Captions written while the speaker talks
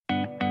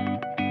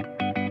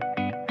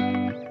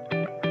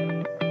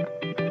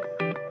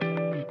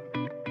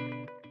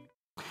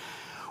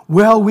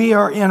Well, we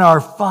are in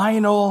our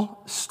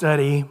final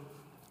study,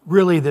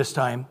 really this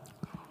time,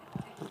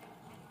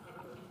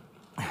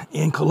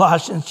 in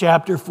Colossians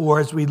chapter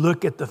 4, as we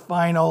look at the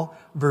final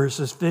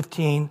verses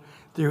 15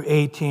 through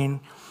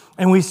 18.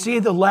 And we see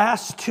the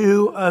last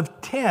two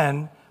of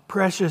 10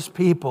 precious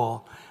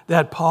people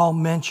that Paul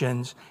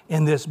mentions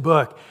in this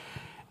book.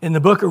 In the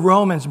book of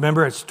Romans,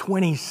 remember, it's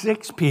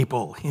 26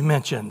 people he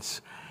mentions.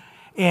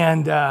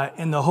 And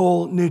in the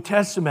whole New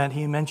Testament,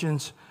 he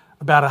mentions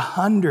about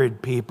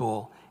 100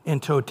 people in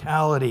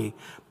totality.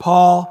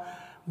 Paul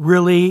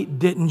really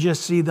didn't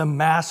just see the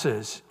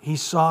masses. He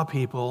saw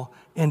people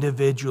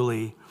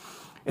individually.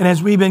 And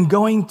as we've been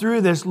going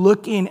through this,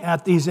 looking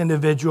at these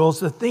individuals,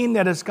 the theme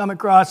that has come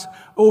across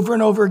over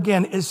and over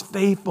again is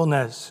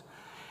faithfulness.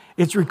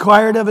 It's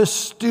required of a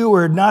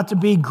steward not to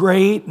be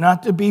great,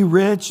 not to be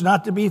rich,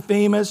 not to be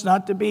famous,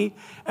 not to be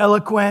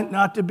eloquent,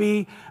 not to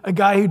be a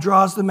guy who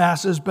draws the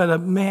masses, but a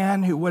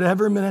man who,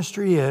 whatever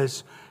ministry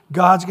is,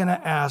 God's going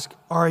to ask,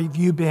 have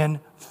you been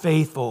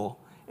faithful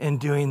in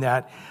doing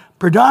that?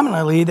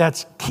 Predominantly,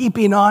 that's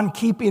keeping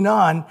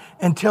on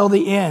until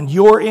the end,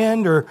 your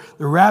end or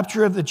the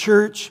rapture of the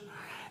church.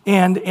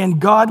 And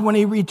God, when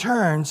he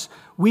returns,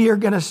 we are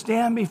going to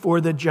stand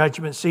before the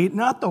judgment seat,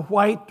 not the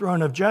white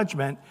throne of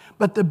judgment,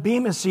 but the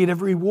bema seat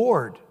of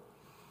reward.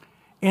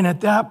 And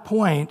at that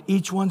point,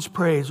 each one's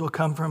praise will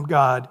come from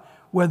God,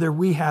 whether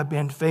we have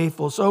been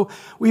faithful. So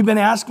we've been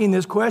asking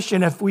this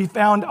question: if we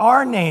found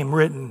our name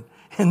written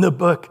in the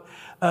book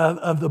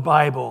of the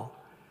Bible,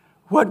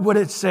 what would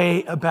it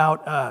say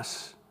about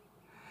us?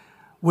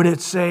 Would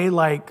it say,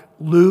 like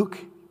Luke,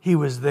 he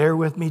was there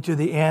with me to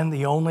the end,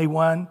 the only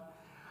one?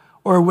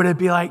 Or would it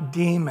be like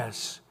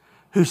Demas,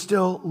 who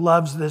still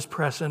loves this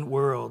present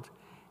world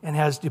and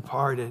has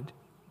departed?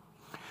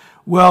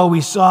 Well, we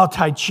saw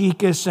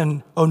Tychicus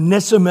and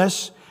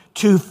Onesimus,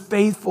 two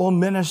faithful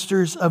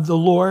ministers of the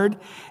Lord.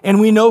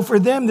 And we know for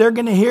them, they're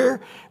going to hear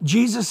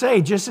Jesus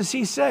say, just as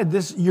he said,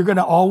 this, you're going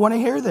to all want to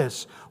hear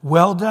this.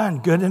 Well done,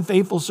 good and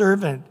faithful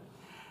servant.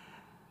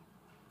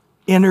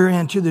 Enter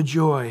into the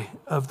joy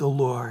of the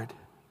Lord.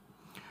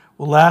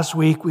 Well, last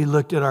week we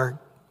looked at our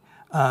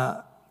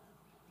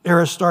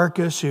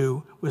Aristarchus,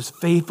 who was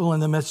faithful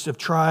in the midst of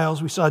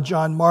trials. We saw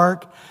John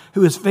Mark,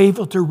 who was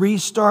faithful to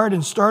restart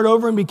and start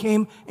over and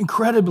became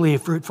incredibly a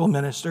fruitful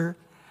minister,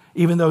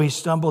 even though he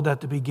stumbled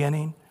at the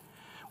beginning.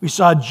 We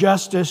saw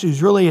Justus,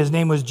 whose really his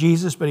name was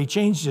Jesus, but he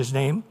changed his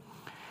name.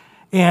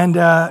 And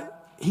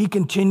he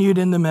continued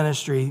in the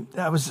ministry.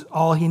 That was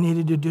all he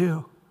needed to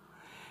do.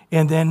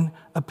 And then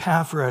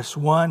Epaphras,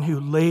 one who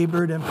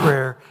labored in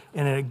prayer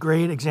and a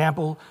great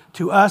example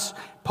to us.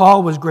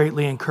 Paul was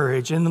greatly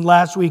encouraged. And then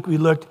last week we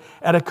looked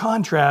at a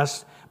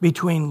contrast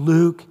between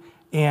Luke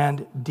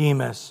and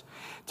Demas.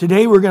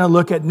 Today we're going to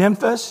look at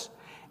Nymphas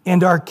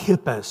and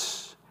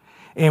Archippus.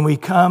 And we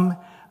come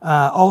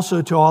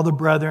also to all the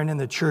brethren in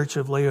the church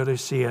of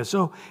Laodicea.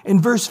 So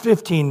in verse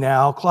 15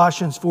 now,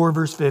 Colossians 4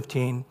 verse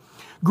 15,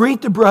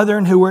 greet the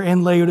brethren who are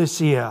in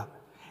Laodicea,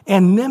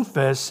 and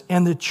Nymphas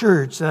and the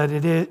church that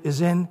it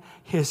is in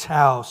his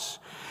house.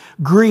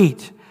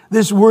 Greet.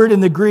 This word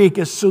in the Greek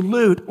is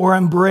salute or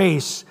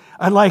embrace.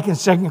 I like in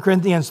 2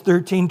 Corinthians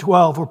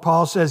 13:12, where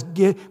Paul says,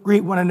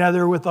 greet one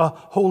another with a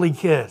holy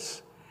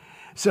kiss.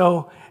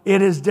 So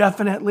it is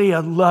definitely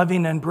a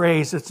loving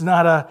embrace. It's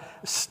not a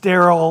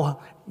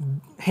sterile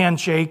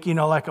handshake,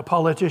 like a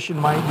politician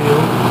might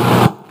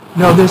do.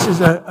 No, this is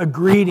a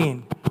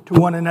greeting to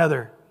one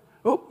another.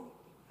 Oh,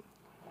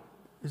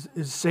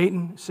 is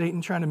Satan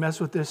trying to mess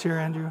with this here,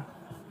 Andrew?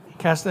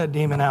 Cast that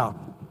demon out.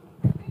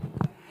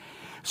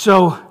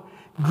 So,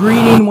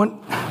 greeting one.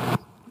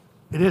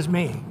 It is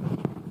me.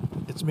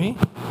 It's me?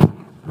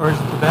 Or is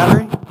it the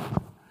battery?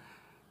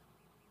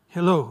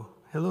 Hello.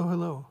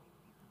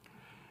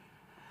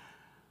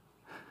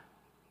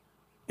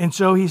 And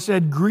so he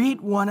said,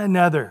 greet one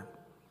another.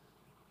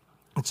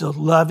 It's a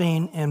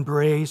loving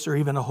embrace or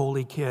even a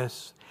holy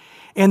kiss.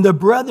 And the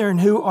brethren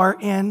who are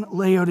in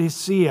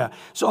Laodicea.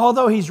 So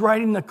although he's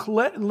writing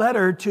the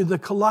letter to the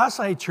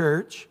Colossae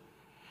church,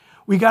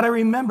 we got to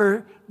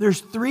remember there's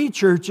 3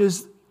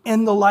 churches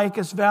in the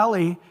Lycus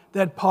Valley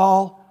that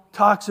Paul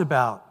talks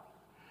about.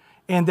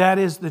 And that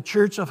is the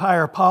church of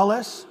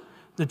Hierapolis,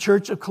 the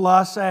church of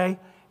Colossae,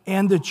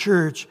 and the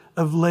church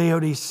of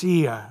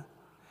Laodicea.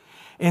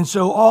 And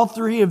so all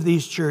 3 of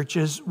these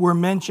churches were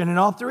mentioned. And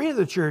all 3 of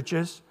the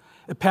churches,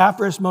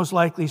 Epaphras most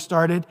likely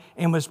started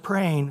and was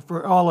praying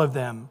for all of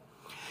them.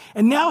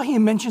 And now he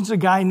mentions a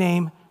guy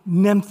named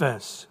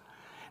Nymphas.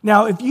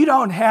 Now, if you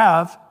don't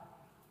have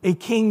a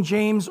King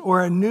James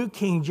or a New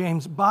King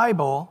James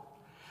Bible,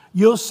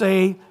 you'll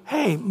say,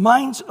 hey,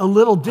 mine's a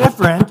little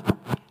different.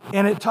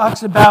 And it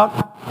talks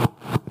about,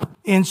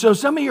 and so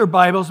some of your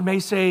Bibles may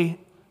say,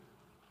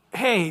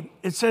 hey,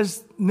 it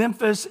says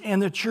Nymphas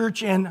and the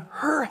church in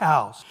her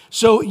house.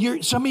 So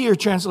some of your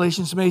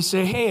translations may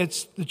say, hey,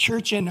 it's the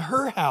church in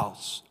her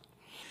house.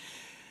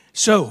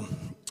 So,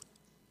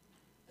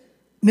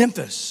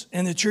 Nymphas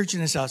and the church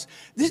in his house.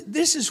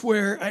 This is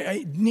where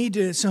I need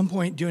to at some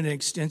point do an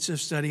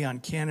extensive study on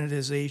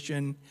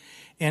canonization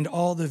and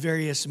all the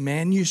various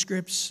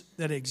manuscripts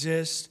that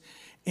exist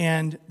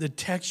and the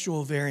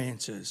textual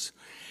variances.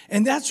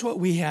 And that's what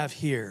we have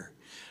here.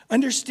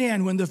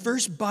 Understand, when the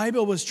first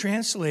Bible was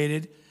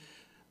translated,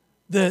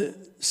 the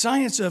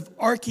science of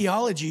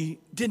archaeology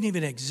didn't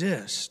even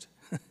exist.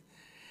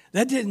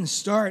 That didn't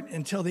start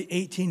until the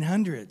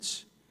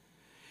 1800s.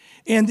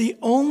 And the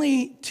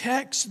only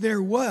text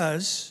there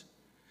was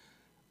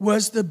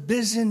the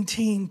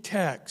Byzantine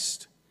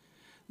text.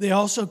 They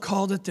also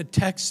called it the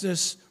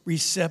Textus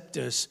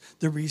Receptus,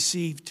 the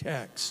received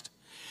text.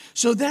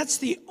 So that's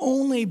the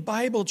only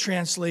Bible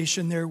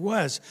translation there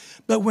was.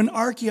 But when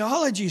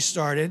archaeology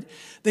started,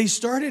 they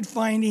started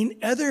finding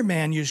other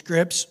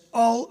manuscripts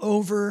all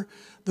over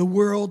the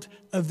world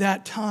of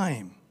that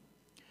time.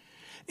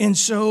 And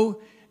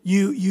so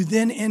you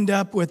then end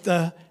up with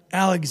the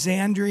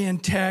Alexandrian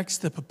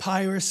text, the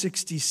Papyrus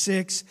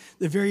 66,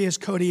 the various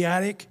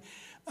Codiatic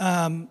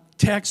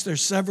texts.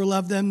 There's several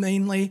of them,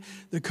 mainly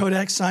the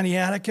Codex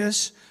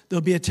Sinaiticus.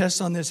 There'll be a test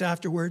on this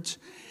afterwards.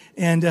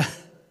 And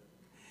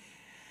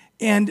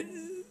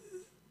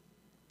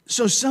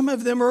so some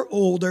of them are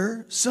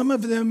older. Some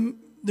of them,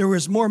 there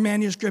was more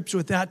manuscripts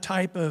with that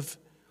type of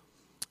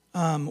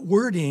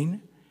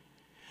wording.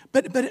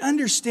 But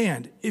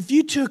understand, if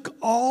you took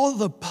all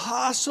the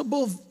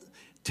possible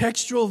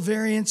textual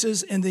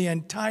variances in the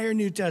entire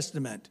New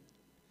Testament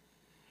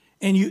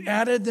and you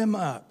added them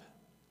up,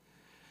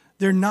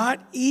 they're not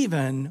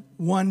even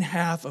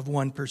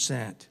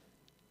 0.5%.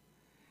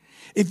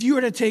 If you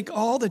were to take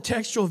all the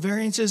textual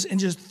variances and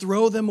just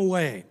throw them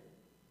away,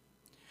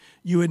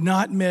 you would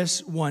not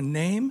miss one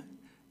name,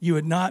 you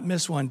would not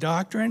miss one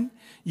doctrine,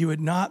 you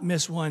would not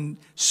miss one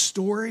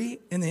story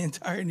in the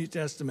entire New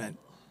Testament.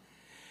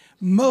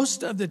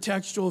 Most of the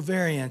textual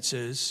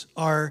variances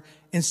are,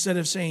 instead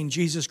of saying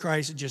Jesus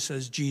Christ, it just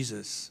says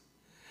Jesus.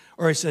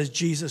 Or it says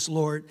Jesus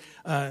Lord,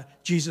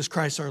 Jesus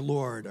Christ our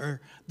Lord,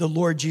 or the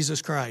Lord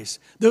Jesus Christ.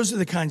 Those are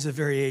the kinds of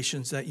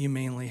variations that you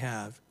mainly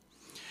have.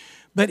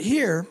 But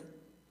here,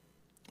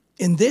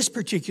 in this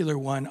particular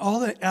one, all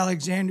the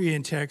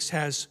Alexandrian text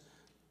has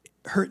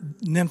her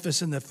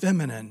emphasis in the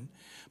feminine,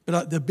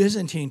 but the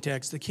Byzantine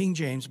text, the King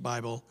James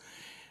Bible,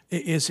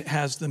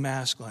 has the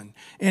masculine.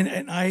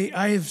 And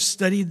I have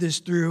studied this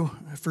through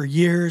for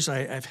years.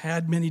 I've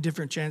had many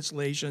different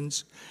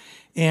translations,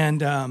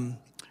 and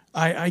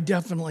I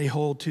definitely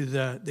hold to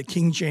the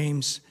King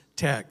James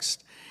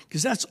text,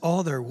 because that's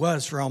all there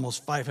was for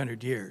almost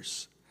 500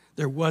 years.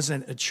 There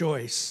wasn't a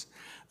choice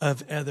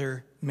of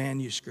other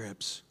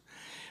manuscripts.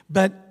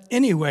 But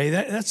anyway,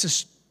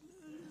 that's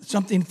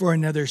something for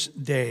another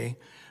day.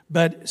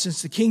 But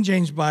since the King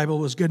James Bible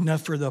was good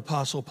enough for the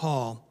Apostle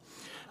Paul,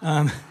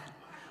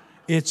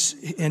 it's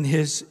in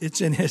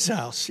his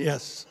house,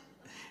 yes,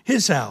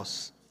 his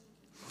house.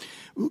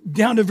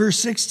 Down to verse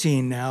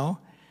 16 now.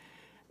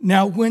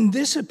 Now, when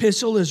this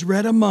epistle is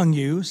read among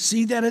you,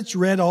 see that it's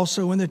read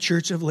also in the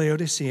church of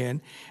Laodicea,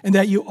 and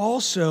that you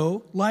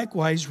also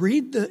likewise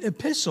read the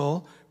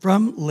epistle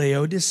from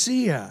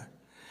Laodicea.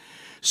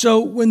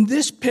 So when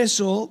this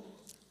epistle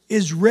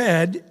is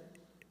read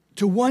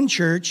to one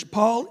church,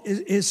 Paul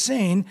is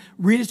saying,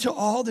 read it to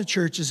all the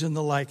churches in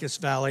the Lycus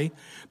Valley.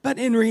 But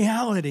in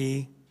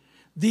reality,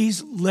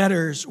 these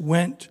letters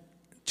went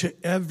to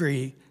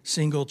every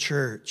single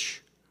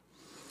church.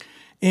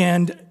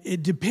 And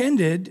it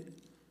depended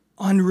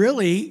on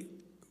really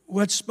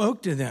what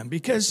spoke to them,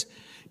 because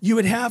you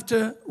would have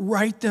to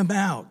write them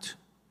out.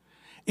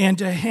 And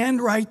to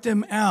handwrite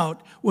them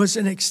out was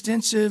an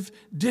extensive,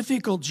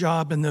 difficult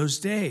job in those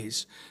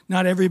days.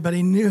 Not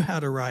everybody knew how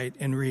to write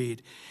and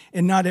read.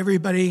 And not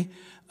everybody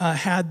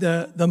had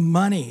the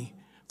money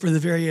for the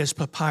various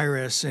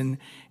papyrus and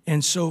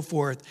so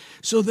forth.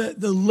 So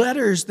the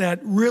letters that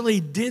really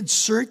did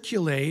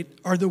circulate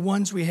are the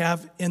ones we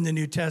have in the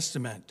New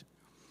Testament.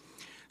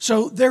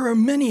 So there are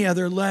many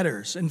other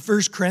letters. In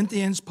 1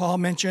 Corinthians, Paul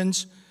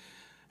mentions,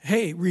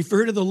 hey,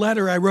 refer to the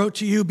letter I wrote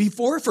to you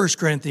before 1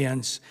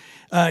 Corinthians.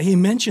 He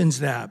mentions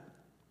that.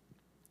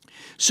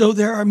 So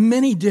there are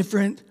many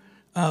different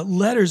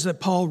letters that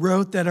Paul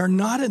wrote that are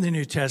not in the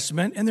New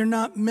Testament, and they're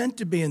not meant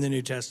to be in the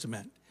New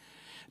Testament.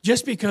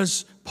 Just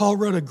because Paul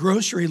wrote a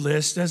grocery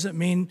list doesn't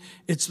mean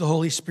it's the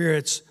Holy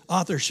Spirit's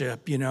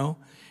authorship, you know.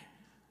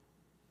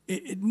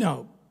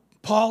 No,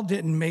 Paul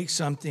didn't make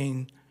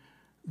something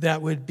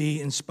that would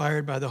be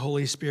inspired by the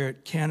Holy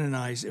Spirit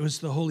canonized. It was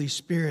the Holy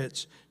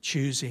Spirit's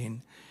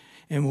choosing.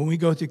 And when we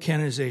go through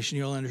canonization,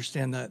 you'll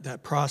understand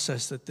that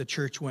process that the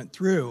church went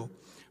through.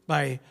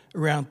 By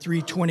around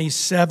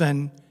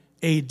 327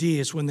 AD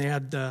is when they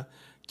had the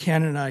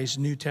canonized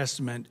New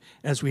Testament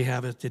as we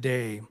have it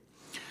today.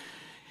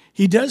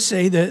 He does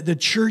say that the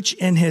church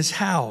in his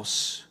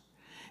house.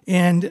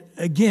 And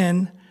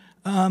again,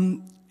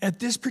 at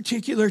this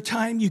particular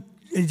time, it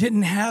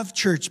didn't have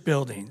church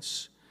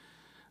buildings.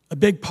 A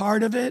big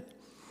part of it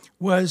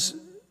was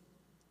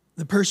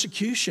the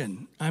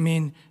persecution. I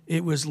mean,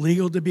 it was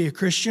legal to be a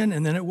Christian,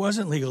 and then it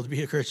wasn't legal to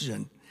be a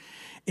Christian.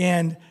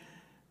 And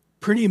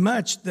pretty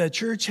much the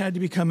church had to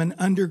become an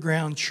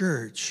underground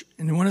church.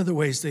 And one of the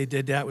ways they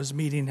did that was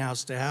meeting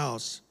house to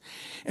house.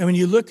 And when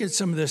you look at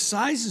some of the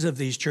sizes of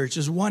these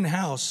churches, one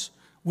house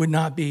would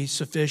not be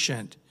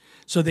sufficient.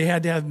 So they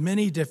had to have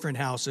many different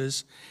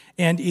houses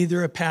and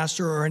either a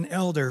pastor or an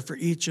elder for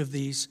each of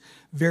these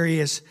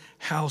various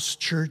house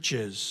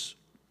churches.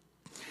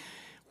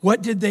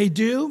 What did they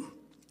do?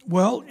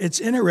 Well,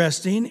 it's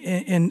interesting.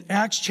 In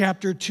Acts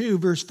chapter 2,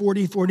 verse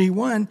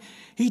 40-41,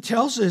 he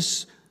tells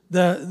us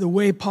the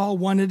way Paul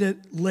wanted it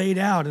laid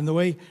out, and the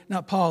way,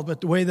 not Paul,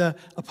 but the way the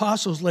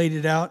apostles laid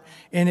it out,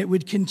 and it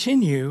would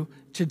continue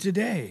to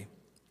today.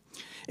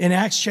 In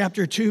Acts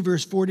chapter 2,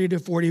 verse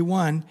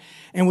 40-41,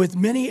 and with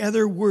many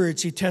other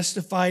words he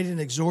testified and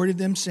exhorted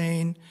them,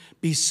 saying,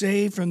 be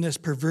saved from this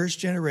perverse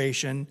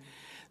generation.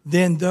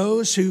 Then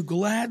those who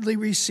gladly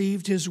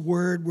received his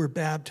word were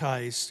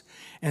baptized,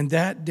 and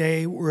that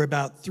day were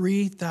about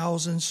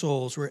 3,000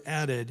 souls were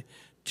added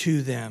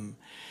to them.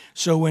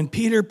 So when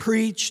Peter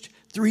preached,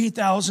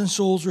 3,000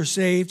 souls were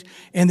saved,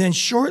 and then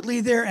shortly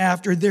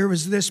thereafter there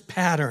was this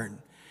pattern.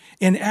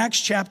 In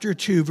Acts chapter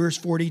 2, verse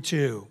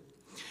 42,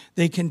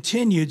 they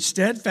continued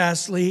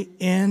steadfastly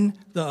in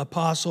the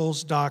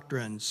apostles'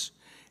 doctrines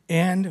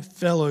and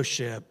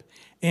fellowship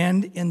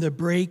and in the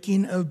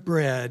breaking of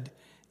bread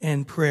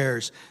and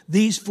prayers.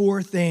 These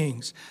four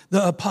things,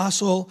 the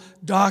apostle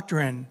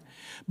doctrine.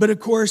 But of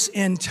course,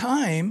 in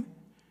time,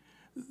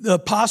 the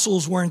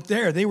apostles weren't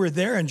there. They were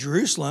there in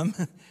Jerusalem,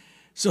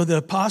 so the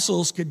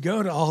apostles could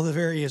go to all the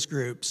various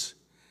groups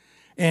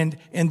and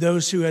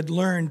those who had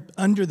learned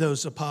under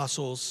those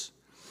apostles.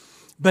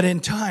 But in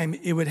time,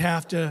 it would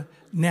have to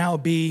now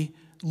be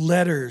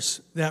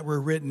letters that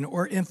were written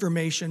or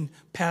information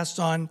passed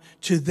on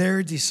to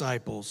their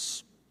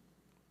disciples.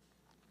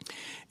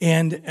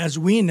 And as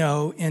we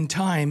know, in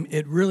time,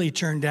 it really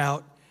turned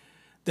out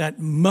that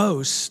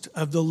most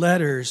of the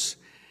letters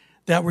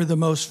that were the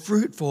most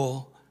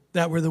fruitful,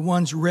 that were the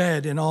ones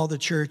read in all the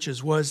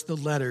churches, was the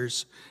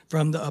letters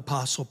from the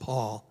Apostle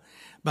Paul.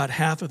 About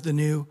half of the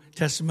New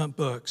Testament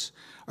books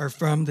are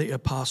from the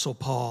Apostle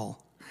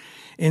Paul.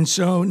 And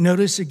so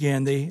notice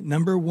again,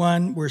 number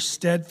one, we're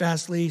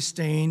steadfastly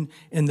staying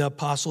in the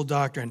apostle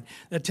doctrine.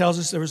 That tells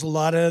us there was a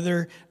lot of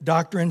other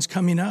doctrines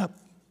coming up.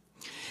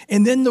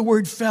 And then the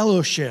word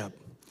fellowship.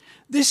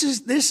 This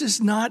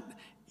is not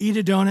eat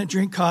a donut,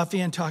 drink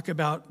coffee, and talk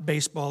about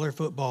baseball or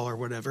football or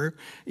whatever,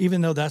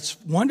 even though that's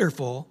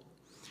wonderful.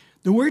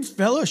 The word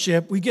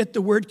fellowship, we get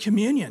the word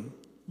communion.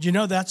 Do you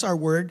know that's our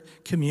word,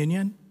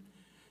 communion?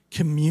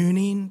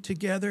 Communing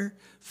together,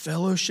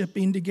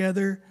 fellowshipping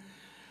together,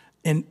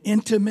 an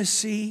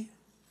intimacy.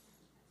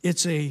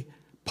 It's a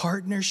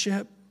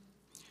partnership.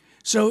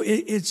 So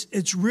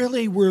it's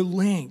really, we're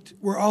linked.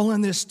 We're all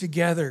in this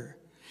together.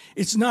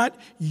 It's not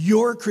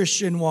your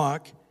Christian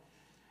walk.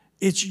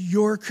 It's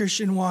your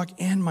Christian walk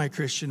and my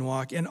Christian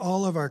walk and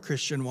all of our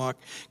Christian walk,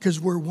 because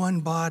we're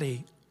one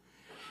body.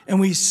 And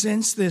we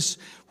sense this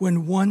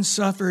when one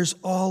suffers,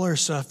 all are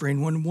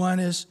suffering. When one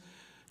is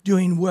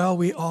doing well,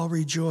 we all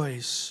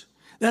rejoice.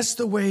 That's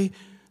the way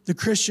the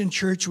Christian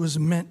church was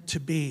meant to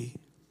be.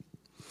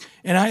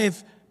 And I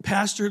have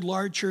pastored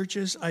large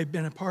churches. I've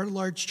been a part of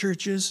large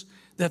churches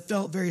that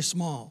felt very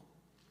small.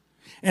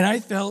 And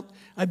I've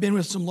been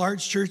with some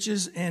large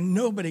churches and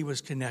nobody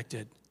was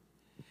connected.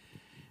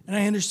 And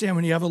I understand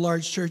when you have a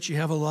large church, you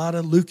have a lot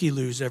of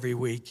looky-loos every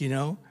week, you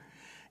know.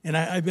 And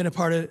I've been a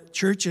part of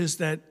churches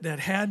that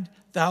had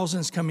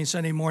thousands coming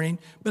Sunday morning,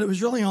 but it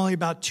was really only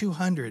about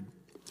 200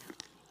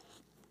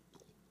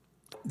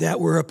 that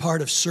were a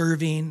part of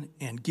serving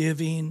and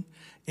giving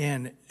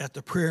and at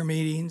the prayer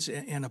meetings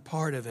and a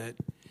part of it.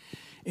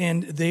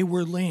 And they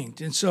were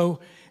linked. And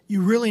so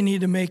you really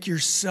need to make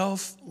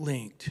yourself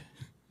linked.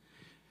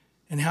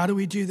 And how do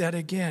we do that?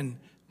 Again,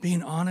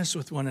 being honest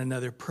with one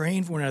another,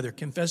 praying for one another,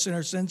 confessing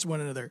our sins to one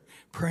another,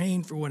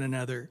 praying for one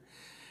another,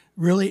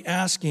 really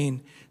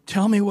asking,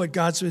 tell me what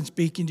God's been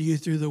speaking to you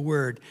through the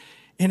Word.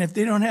 And if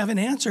they don't have an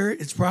answer,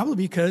 it's probably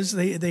because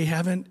they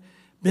haven't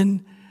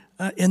been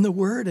in the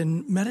Word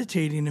and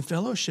meditating and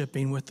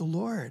fellowshipping with the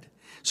Lord.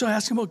 So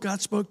ask them what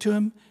God spoke to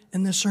him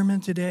in the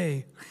sermon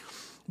today.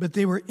 But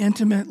they were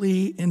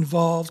intimately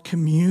involved,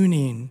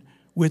 communing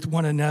with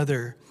one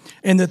another.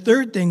 And the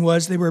third thing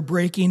was they were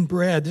breaking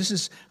bread. This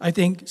is, I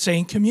think,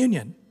 saying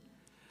communion.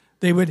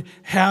 They would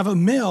have a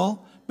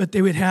meal, but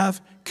they would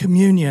have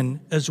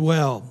communion as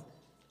well.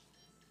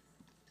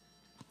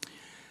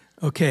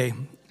 Okay,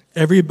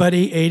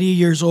 everybody 80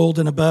 years old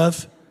and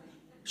above,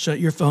 shut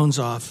your phones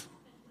off.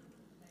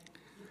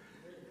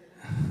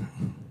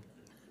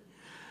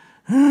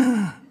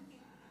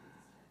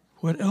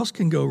 What else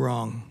can go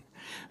wrong?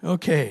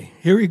 Okay,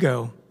 here we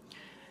go.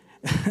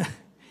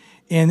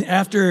 And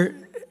after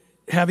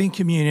having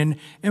communion,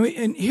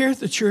 and here at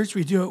the church,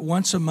 we do it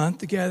once a month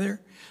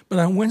together. But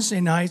on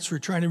Wednesday nights, we're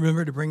trying to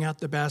remember to bring out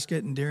the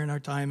basket. And during our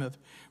time of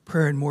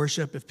prayer and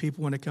worship, if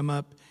people want to come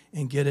up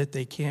and get it,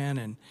 they can,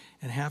 and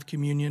have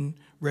communion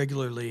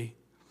regularly.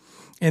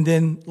 And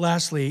then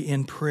lastly,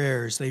 in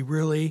prayers, they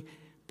really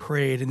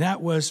prayed. And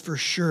that was for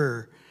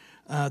sure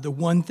the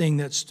one thing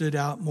that stood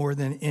out more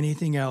than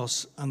anything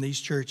else on these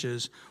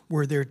churches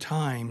were their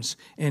times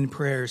in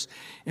prayers.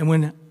 And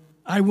when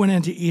I went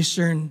into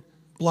Eastern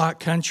Bloc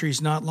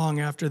countries not long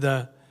after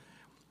the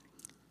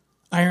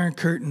Iron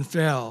Curtain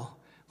fell,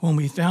 when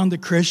we found the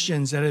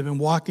Christians that had been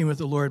walking with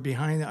the Lord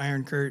behind the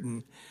Iron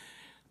Curtain,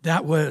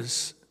 that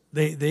was,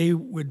 they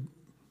would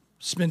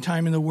spend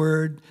time in the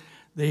Word.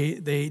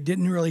 They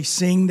didn't really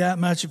sing that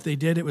much. If they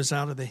did, it was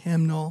out of the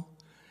hymnal.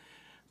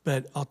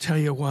 But I'll tell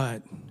you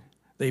what,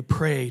 they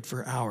prayed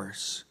for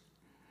hours.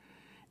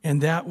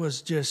 And that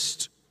was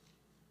just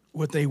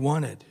what they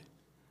wanted.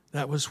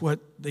 That was what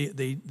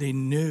they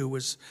knew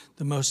was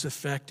the most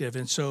effective.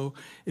 And so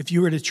if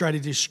you were to try to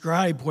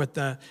describe what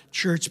the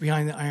church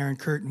behind the Iron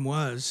Curtain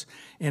was,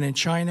 and in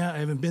China, I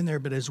haven't been there,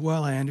 but as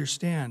well, I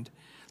understand.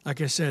 Like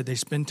I said, they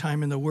spend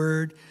time in the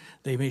Word.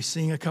 They may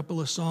sing a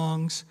couple of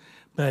songs,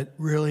 but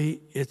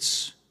really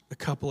it's a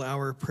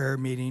couple-hour prayer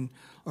meeting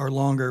or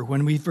longer.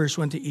 When we first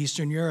went to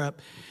Eastern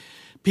Europe,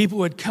 people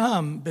would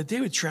come, but they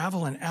would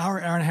travel an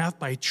hour, hour and a half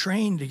by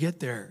train to get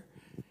there.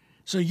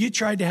 So you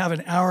tried to have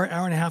an hour,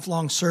 hour and a half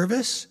long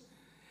service,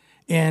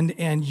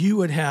 and you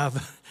would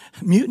have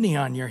mutiny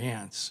on your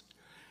hands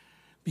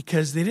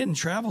because they didn't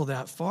travel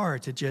that far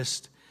to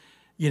just,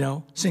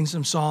 sing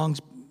some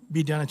songs,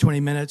 be done in 20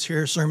 minutes,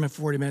 hear a sermon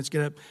for 40 minutes,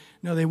 get up.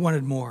 No, they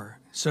wanted more.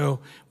 So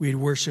we'd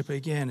worship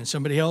again, and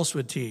somebody else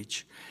would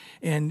teach.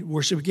 And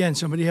worship again,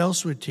 somebody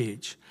else would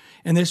teach.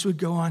 And this would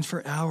go on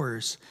for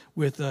hours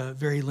with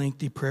very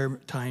lengthy prayer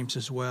times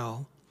as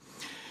well.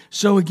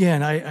 So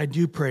again, I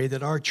do pray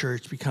that our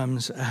church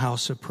becomes a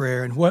house of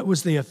prayer. And what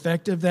was the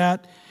effect of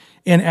that?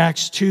 In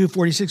Acts 2,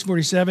 46,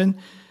 47,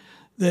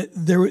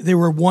 they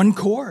were one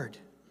cord.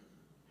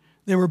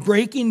 They were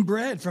breaking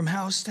bread from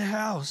house to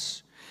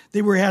house.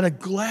 They had a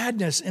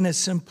gladness and a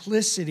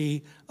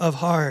simplicity of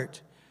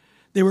heart.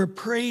 They were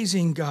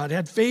praising God,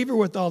 had favor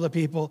with all the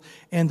people,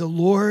 and the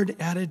Lord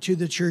added to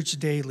the church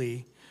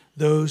daily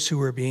those who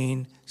were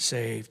being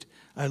saved.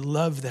 I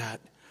love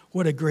that.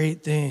 What a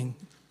great thing.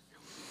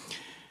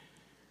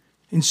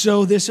 And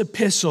so this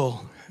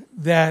epistle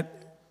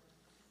that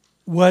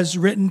was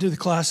written to the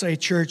Colossae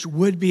church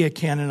would be a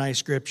canonized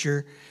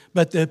scripture,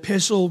 but the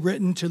epistle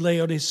written to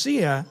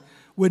Laodicea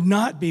would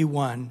not be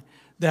one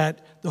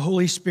that the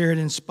Holy Spirit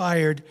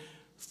inspired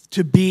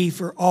to be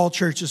for all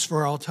churches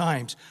for all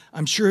times.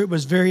 I'm sure it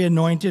was very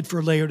anointed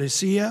for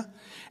Laodicea,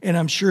 and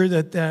I'm sure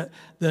that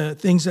the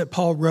things that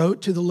Paul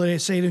wrote to the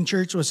Laodicean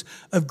church was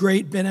of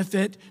great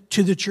benefit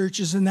to the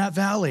churches in that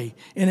valley,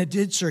 and it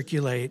did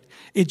circulate.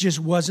 It just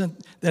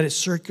wasn't that it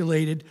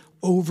circulated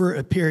over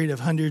a period of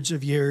hundreds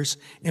of years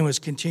and was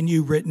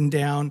continued written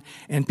down,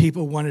 and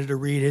people wanted to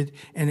read it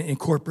and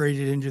incorporate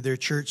it into their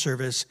church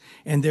service,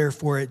 and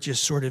therefore it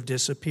just sort of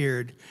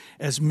disappeared,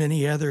 as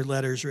many other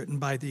letters written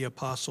by the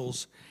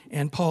apostles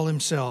and Paul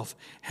himself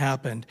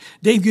happened.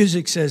 Dave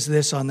Guzik says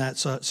this on that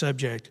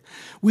subject: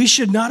 we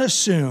should not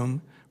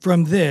assume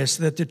from this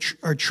that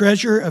our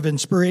treasure of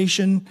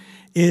inspiration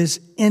is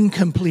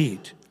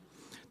incomplete.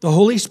 The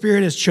Holy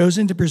Spirit has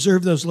chosen to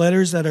preserve those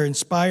letters that are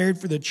inspired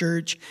for the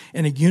church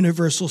in a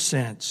universal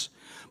sense.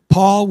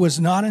 Paul was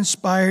not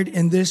inspired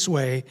in this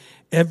way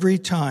every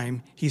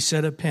time he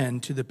set a pen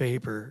to the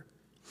paper.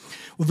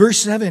 Well, verse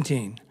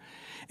 17,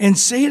 and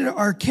say to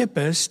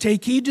Archippus,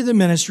 take heed to the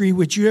ministry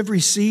which you have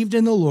received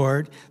in the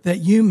Lord, that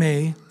you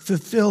may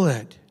fulfill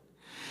it.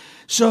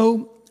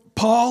 So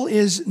Paul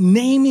is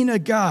naming a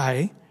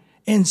guy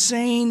and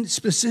saying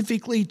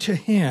specifically to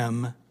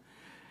him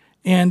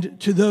and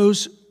to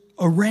those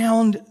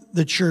around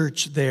the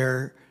church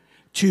there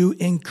to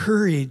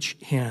encourage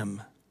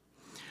him.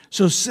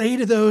 So say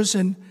to those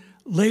in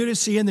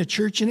Laodicea and the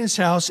church in his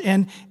house,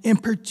 and in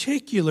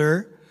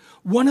particular,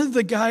 one of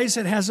the guys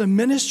that has a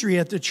ministry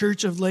at the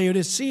church of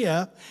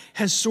Laodicea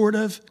has sort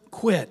of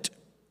quit.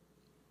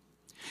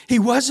 He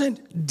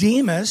wasn't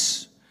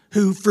Demas,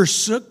 who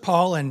forsook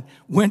Paul and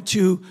went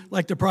to,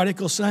 like the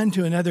prodigal son,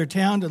 to another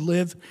town to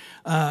live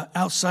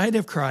outside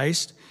of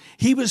Christ.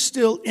 He was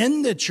still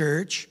in the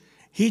church.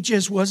 He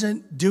just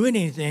wasn't doing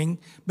anything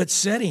but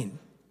sitting.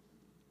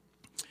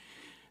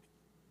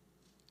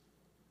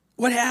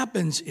 What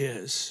happens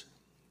is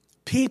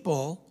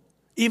people,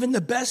 even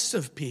the best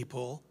of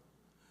people,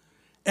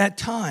 at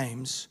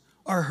times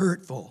are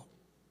hurtful.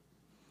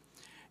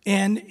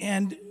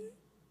 And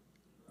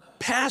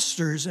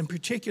pastors in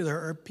particular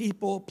are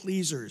people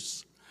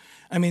pleasers.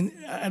 I mean,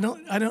 I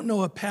don't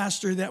know a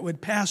pastor that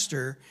would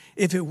pastor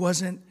if it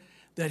wasn't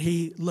that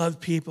he loved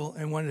people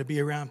and wanted to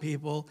be around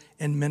people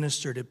and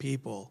minister to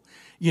people.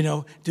 You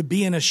know, to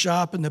be in a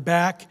shop in the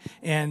back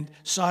and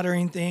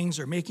soldering things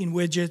or making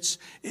widgets,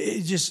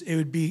 it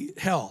would be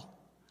hell.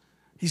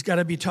 He's got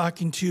to be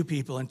talking to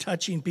people and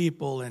touching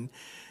people and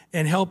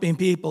helping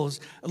people.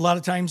 A lot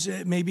of times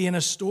it may be in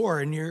a store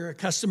and you're a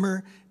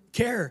customer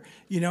care,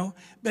 you know.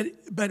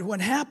 But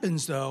what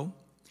happens, though,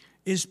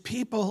 is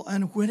people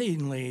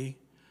unwittingly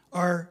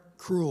are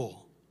cruel.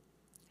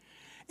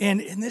 And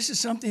this is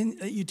something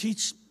that you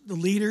teach the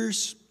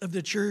leaders of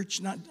the church,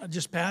 not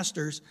just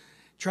pastors.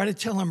 Try to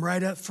tell them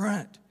right up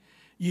front.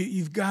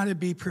 You've got to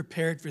be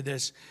prepared for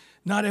this.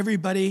 Not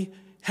everybody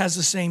has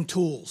the same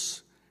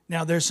tools.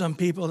 Now, there's some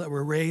people that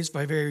were raised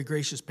by very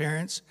gracious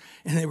parents,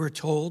 and they were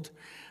told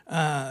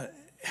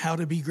how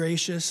to be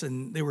gracious,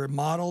 and they were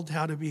modeled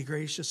how to be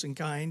gracious and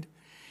kind.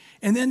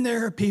 And then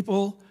there are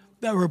people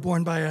that were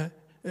born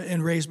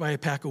and raised by a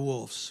pack of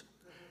wolves,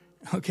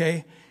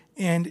 okay?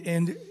 And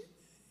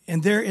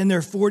they're in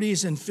their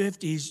 40s and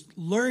 50s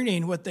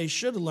learning what they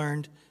should have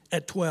learned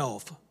at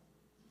 12.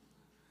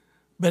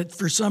 But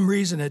for some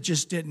reason, it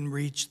just didn't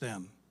reach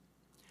them.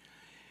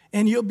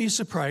 And you'll be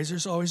surprised,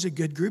 there's always a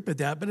good group of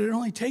that, but it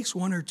only takes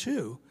one or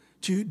two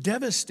to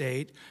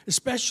devastate,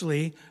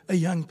 especially a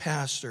young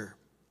pastor.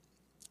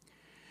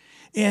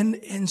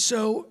 And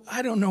so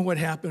I don't know what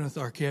happened with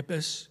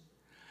Archippus,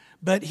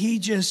 but he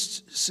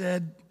just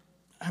said,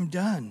 I'm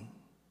done.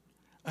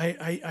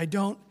 I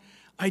don't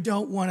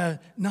want to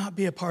not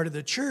be a part of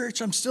the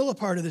church. I'm still a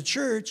part of the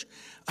church.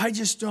 I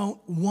just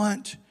don't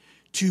want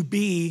to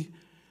be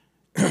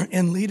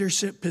in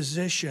leadership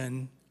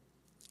position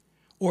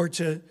or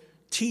to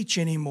teach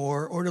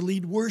anymore or to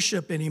lead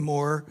worship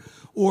anymore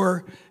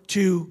or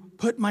to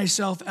put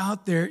myself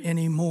out there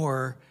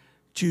anymore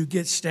to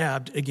get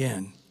stabbed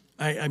again.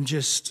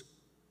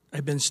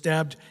 I've been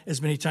stabbed as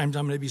many times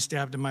I'm going to be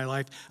stabbed in my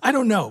life. I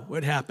don't know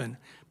what happened,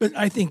 but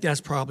I think that's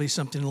probably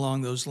something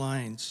along those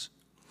lines.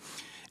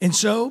 And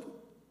so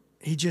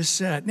he just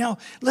said, now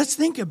let's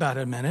think about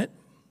it a minute.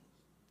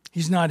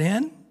 He's not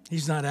in,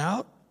 he's not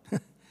out.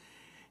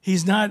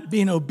 He's not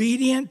being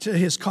obedient to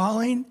his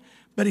calling,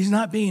 but he's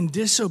not being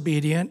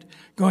disobedient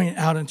going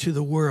out into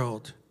the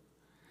world.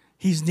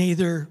 He's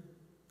neither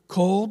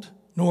cold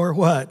nor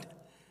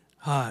what?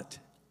 Hot.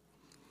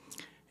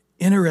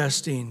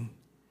 Interesting.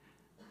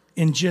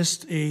 In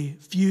just a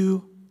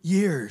few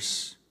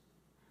years,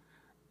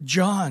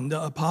 John,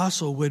 the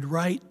apostle, would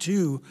write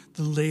to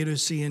the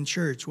Laodicean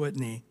church,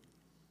 wouldn't he?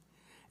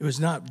 It was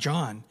not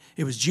John,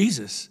 it was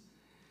Jesus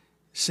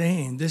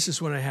saying, this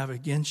is what I have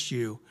against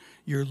you.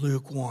 You're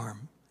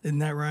lukewarm. Isn't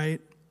that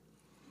right?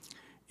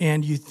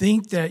 And you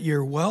think that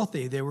you're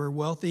wealthy. They were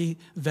wealthy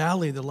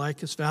valley, the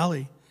Lycus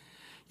Valley.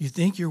 You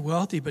think you're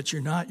wealthy, but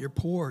you're not. You're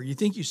poor. You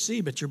think you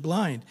see, but you're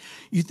blind.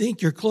 You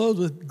think you're clothed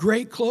with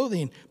great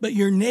clothing, but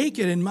you're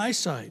naked in my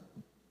sight.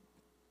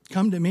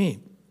 Come to me.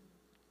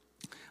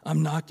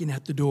 I'm knocking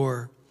at the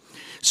door.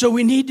 So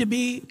we need to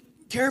be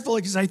careful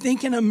because I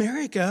think in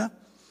America,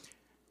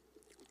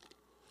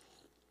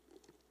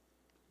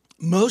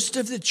 most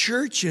of the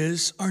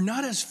churches are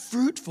not as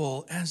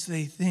fruitful as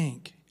they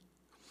think.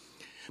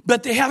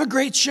 But they have a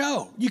great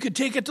show. You could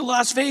take it to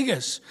Las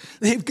Vegas.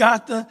 They've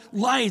got the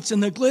lights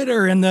and the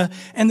glitter and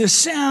the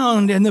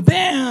sound and the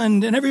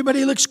band, and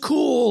everybody looks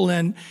cool,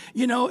 and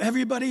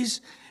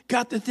everybody's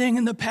got the thing,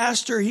 and the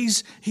pastor,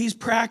 he's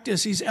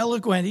practiced, he's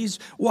eloquent, he's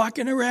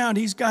walking around,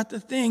 he's got the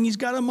thing, he's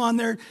got him on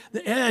the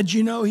edge,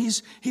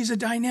 he's a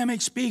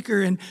dynamic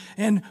speaker,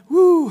 and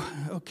whoo,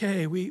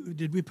 okay,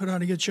 did we put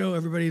on a good show?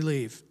 Everybody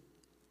leave.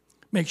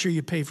 Make sure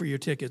you pay for your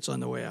tickets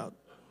on the way out.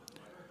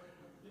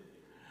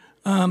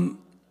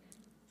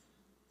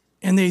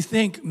 And they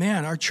think,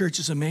 man, our church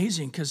is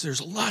amazing because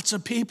there's lots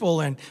of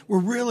people and we're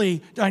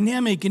really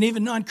dynamic, and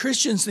even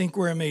non-Christians think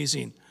we're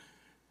amazing.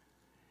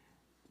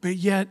 But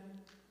yet,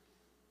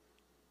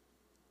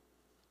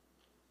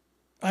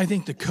 I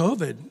think the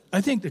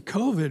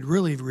COVID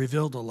really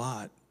revealed a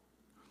lot.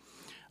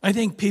 I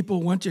think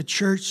people went to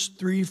church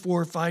 3,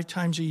 4, 5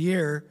 times a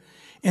year,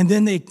 and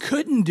then they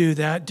couldn't do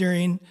that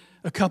during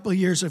a couple of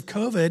years of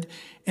COVID,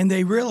 and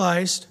they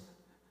realized,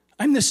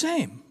 I'm the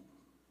same.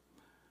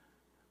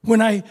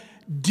 When I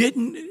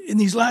didn't, in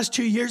these last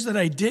 2 years that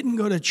I didn't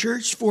go to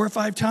church 4 or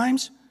 5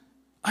 times,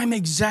 I'm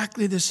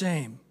exactly the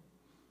same.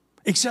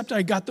 Except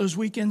I got those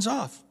weekends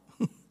off.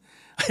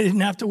 I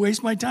didn't have to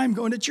waste my time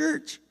going to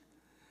church.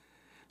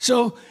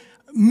 So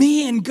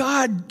me and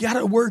God got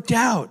it worked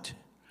out.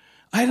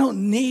 I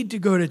don't need to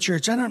go to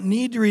church. I don't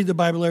need to read the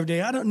Bible every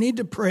day. I don't need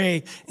to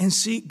pray and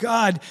seek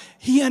God.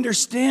 He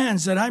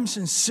understands that I'm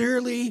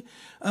sincerely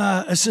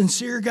a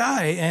sincere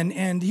guy,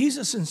 and he's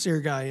a sincere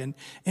guy,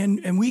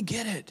 and we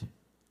get it.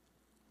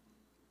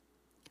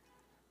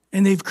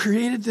 And they've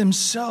created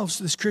themselves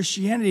this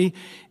Christianity,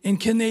 and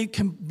can they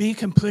be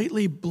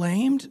completely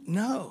blamed?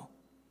 No.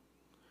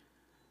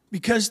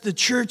 Because the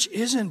church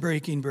isn't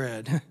breaking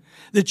bread.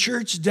 The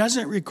church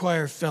doesn't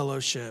require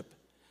fellowship.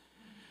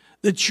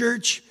 The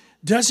church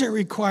doesn't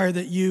require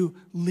that you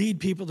lead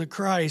people to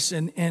Christ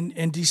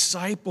and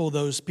disciple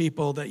those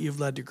people that you've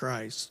led to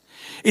Christ.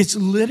 It's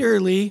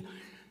literally,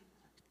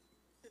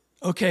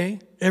 okay,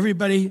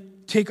 everybody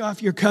take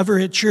off your cover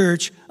at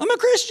church. I'm a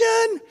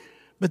Christian.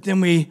 But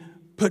then we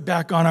put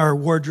back on our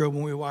wardrobe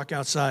when we walk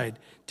outside.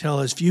 Tell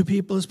as few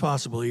people as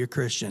possible you're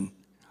Christian.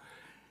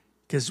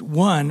 Because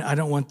one, I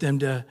don't want them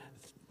to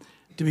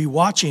be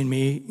watching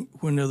me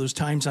when those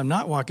times I'm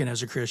not walking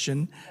as a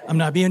Christian. I'm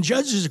not being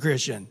judged as a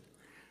Christian.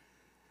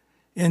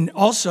 And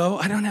also,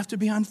 I don't have to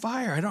be on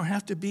fire. I don't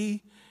have to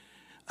be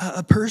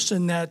a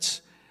person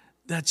that's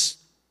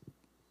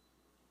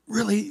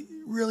really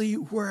really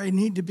where I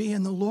need to be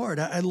in the Lord.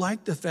 I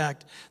like the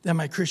fact that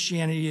my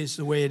Christianity is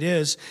the way it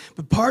is.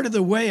 But part of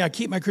the way I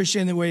keep my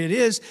Christianity the way it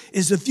is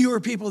the fewer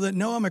people that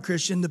know I'm a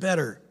Christian, the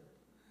better.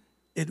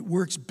 It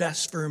works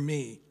best for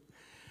me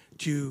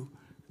to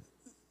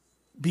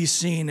be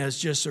seen as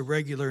just a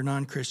regular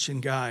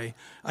non-Christian guy.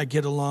 I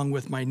get along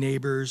with my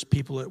neighbors,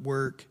 people at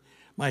work,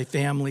 my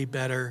family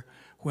better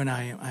when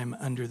I'm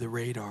under the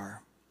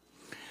radar.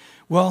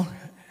 Well,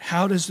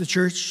 how does the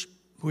church,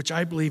 which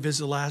I believe is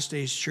the last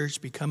days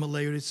church, become a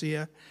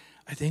Laodicea?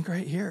 I think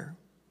right here.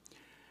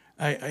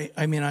 I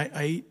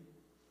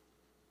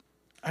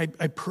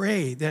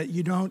pray that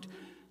you don't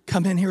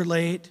come in here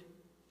late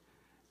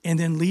and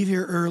then leave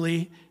here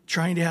early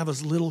trying to have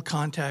as little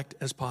contact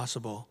as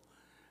possible.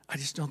 I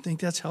just don't think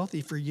that's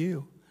healthy for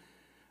you.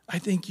 I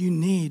think you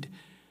need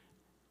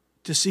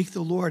to seek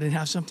the Lord and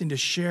have something to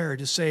share,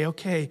 to say,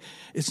 okay,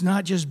 it's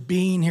not just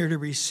being here to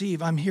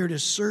receive. I'm here to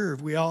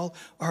serve. We all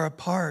are a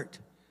part.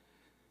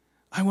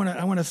 I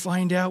want to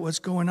find out what's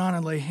going on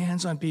and lay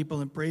hands on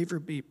people and pray for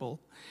people.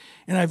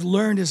 And I've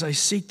learned as I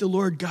seek the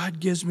Lord, God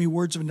gives me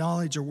words of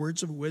knowledge or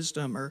words of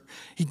wisdom, or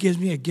he gives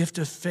me a gift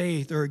of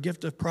faith or a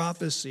gift of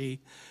prophecy.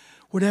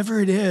 Whatever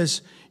it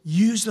is,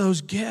 use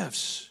those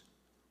gifts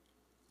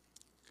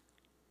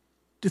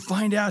to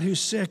find out who's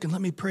sick and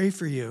let me pray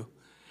for you.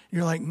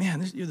 You're like,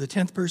 man, you're the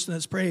 10th person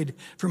that's prayed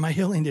for my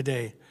healing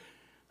today.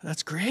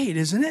 That's great,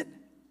 isn't it?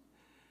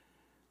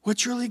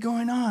 What's really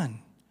going on?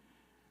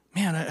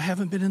 Man, I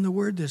haven't been in the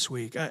Word this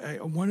week. I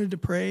wanted to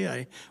pray.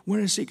 I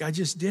wanted to seek. I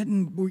just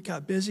didn't. We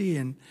got busy,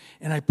 and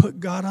I put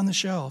God on the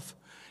shelf.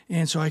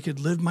 And so I could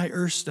live my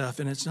earth stuff,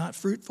 and it's not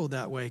fruitful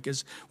that way.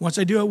 Because once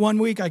I do it 1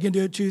 week, I can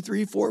do it 2,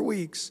 3, 4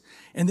 weeks.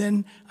 And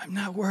then I'm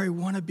not where I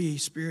want to be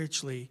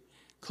spiritually,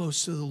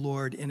 close to the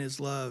Lord in his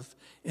love,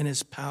 in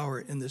his power,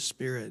 in the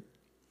Spirit.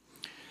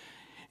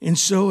 And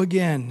so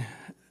again,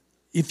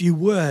 if you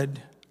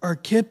would,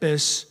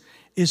 Archippus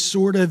is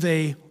sort of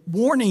a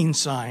warning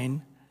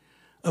sign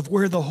of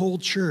where the whole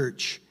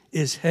church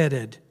is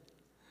headed.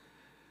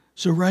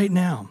 So right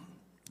now,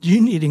 do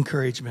you need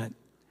encouragement?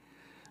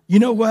 You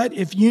know what?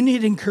 If you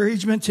need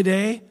encouragement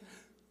today,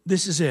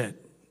 this is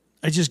it.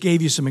 I just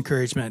gave you some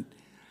encouragement.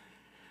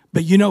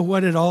 But you know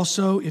what it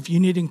also, if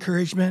you need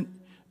encouragement,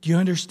 do you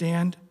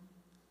understand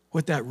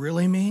what that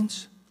really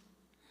means?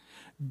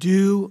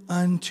 Do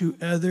unto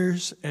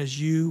others as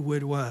you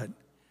would what?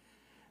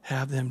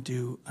 Have them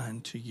do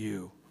unto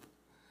you.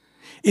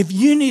 If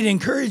you need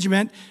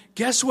encouragement,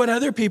 guess what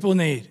other people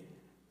need?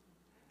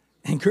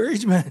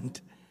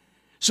 Encouragement.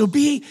 So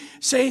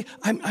say,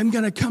 I'm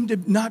going to come to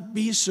not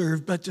be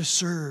served, but to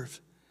serve.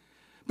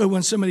 But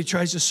when somebody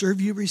tries to serve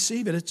you,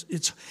 receive it.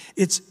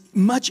 It's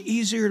much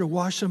easier to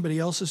wash somebody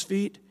else's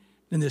feet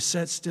than to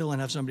sit still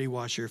and have somebody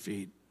wash your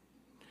feet.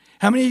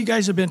 How many of you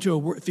guys have been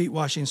to a feet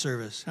washing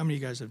service? How many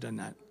of you guys have done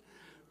that?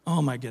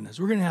 Oh my goodness.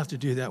 We're going to have to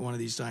do that one of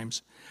these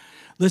times.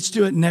 Let's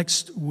do it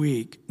next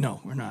week. No,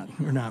 we're not.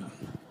 We're not.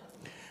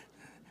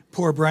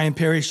 Poor Bryan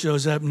Perry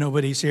shows up.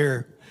 Nobody's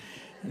here.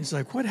 He's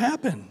like, what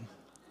happened?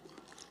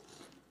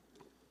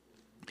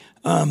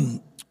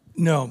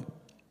 No.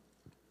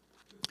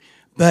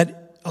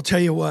 But I'll tell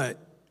you what,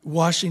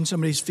 washing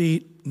somebody's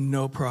feet,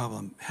 no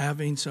problem.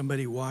 Having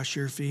somebody wash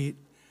your feet,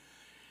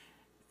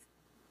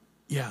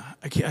 yeah,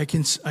 I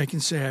can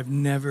say I've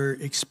never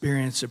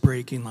experienced a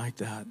breaking like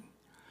that.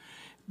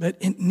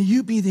 But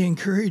you be the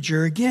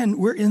encourager. Again,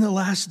 we're in the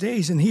last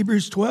days. In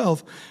Hebrews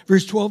 12,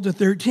 verse 12 to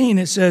 13,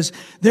 it says,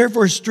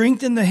 therefore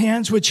strengthen the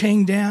hands which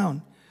hang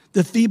down,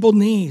 the feeble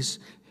knees.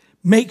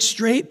 Make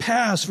straight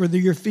paths for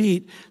your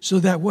feet, so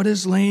that what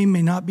is lame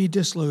may not be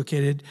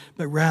dislocated,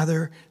 but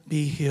rather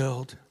be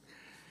healed.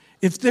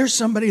 If there's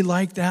somebody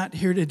like that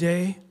here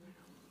today,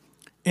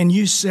 and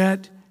you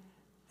sit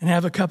and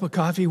have a cup of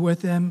coffee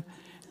with them,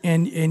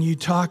 and you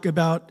talk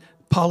about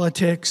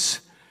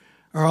politics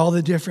or all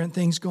the different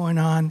things going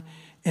on,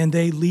 and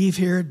they leave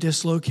here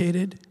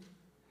dislocated,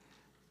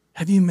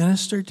 have you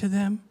ministered to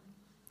them?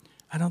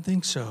 I don't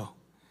think so.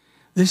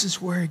 This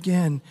is where,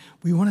 again,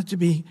 we want it to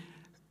be,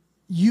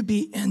 you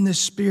be in the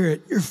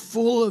Spirit. You're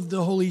full of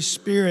the Holy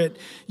Spirit.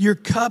 Your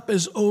cup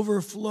is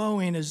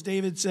overflowing. As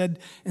David said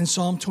in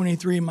Psalm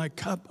 23, my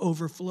cup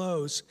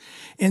overflows.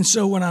 And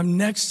so when I'm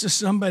next to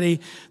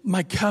somebody,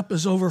 my cup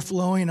is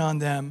overflowing on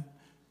them.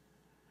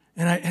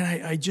 And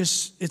I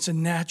just, it's a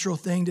natural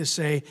thing to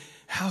say,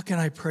 how can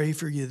I pray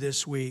for you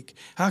this week?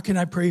 How can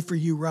I pray for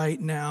you right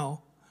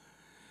now?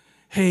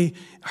 Hey,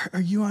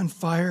 are you on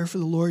fire for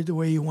the Lord the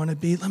way you want to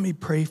be? Let me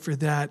pray for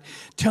that.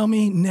 Tell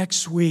me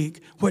next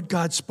week what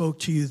God spoke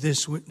to you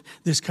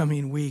this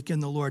coming week in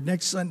the Lord.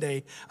 Next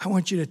Sunday, I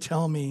want you to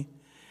tell me.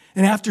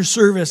 And after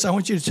service, I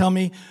want you to tell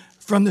me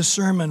from the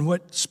sermon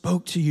what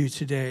spoke to you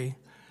today.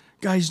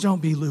 Guys,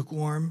 don't be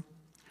lukewarm.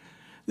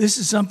 This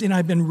is something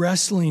I've been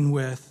wrestling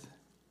with.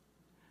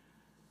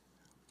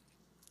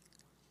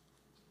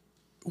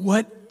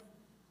 What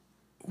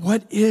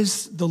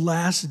is the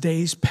last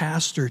days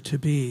pastor to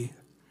be?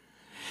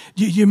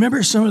 Do you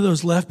remember some of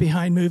those Left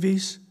Behind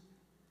movies?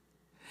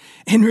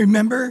 And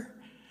remember,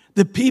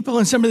 the people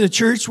in some of the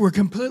church were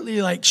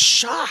completely like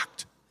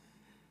shocked.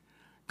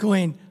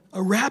 going,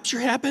 a rapture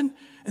happened?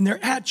 And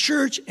they're at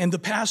church, and the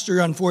pastor,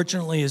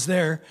 unfortunately, is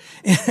there.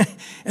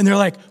 And they're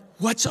like,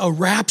 what's a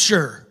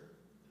rapture?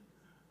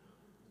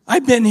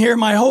 I've been here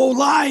my whole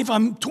life.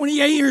 I'm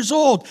 28 years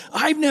old.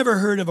 I've never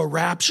heard of a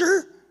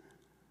rapture.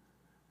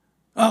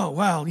 Oh,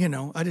 well,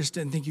 I just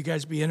didn't think you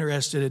guys would be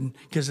interested in,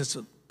 because it's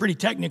pretty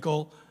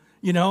technical.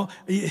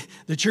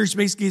 The church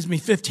basically gives me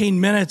 15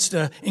 minutes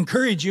to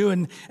encourage you,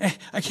 and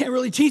I can't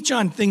really teach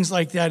on things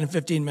like that in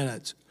 15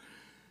 minutes.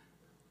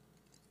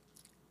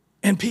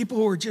 And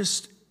people were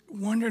just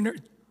wondering,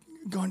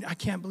 going, I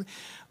can't believe.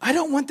 I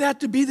don't want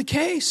that to be the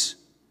case.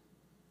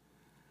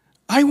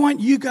 I want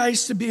you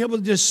guys to be able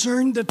to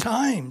discern the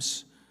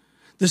times.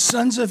 The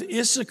sons of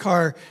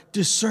Issachar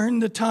discern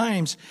the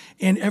times,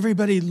 and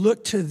everybody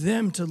looked to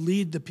them to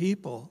lead the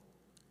people.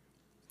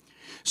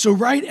 So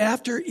right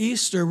after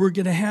Easter, we're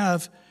going to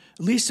have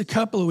at least a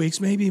couple of weeks,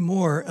 maybe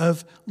more,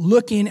 of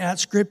looking at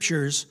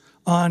scriptures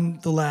on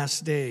the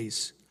last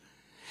days.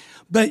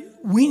 But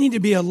we need to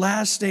be a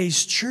last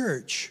days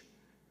church.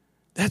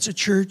 That's a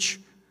church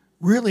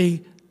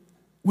really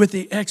with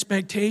the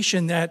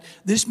expectation that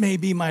this may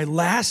be my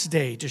last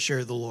day to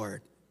share the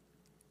Lord.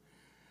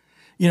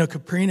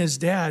 Caprina's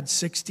dad,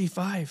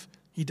 65,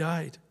 he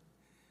died.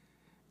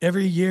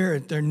 Every year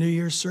at their New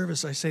Year's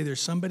service, I say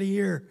there's somebody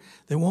here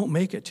that won't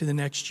make it to the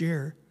next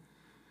year.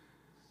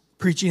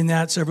 Preaching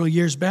that several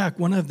years back,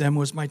 one of them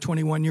was my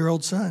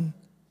 21-year-old son.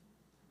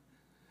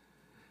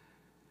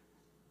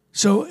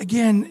 So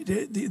again,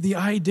 the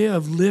idea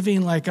of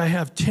living like I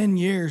have 10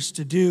 years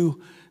to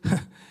do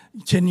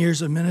 10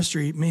 years of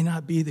ministry may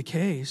not be the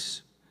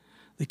case.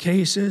 The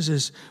case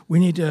is we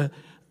need to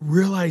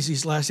realize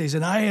these last days.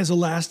 And I, as a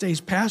last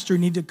days pastor,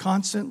 need to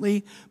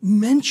constantly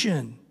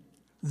mention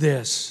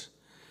this.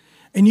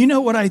 And you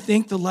know what I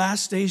think the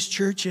last days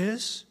church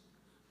is?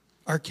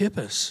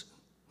 Archippus.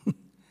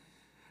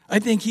 I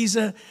think he's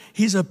a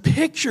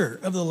picture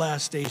of the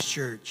last days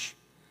church.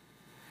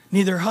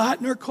 Neither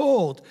hot nor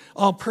cold.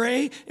 I'll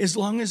pray as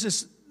long as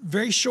it's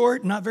very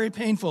short, not very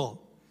painful.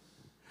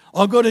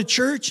 I'll go to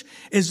church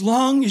as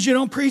long as you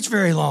don't preach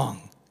very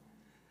long.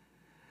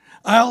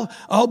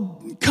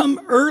 I'll come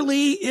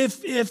early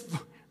if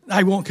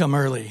I won't come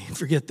early.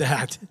 Forget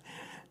that.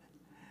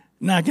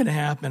 Not going to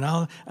happen.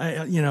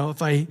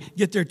 If I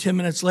get there 10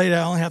 minutes late,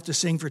 I only have to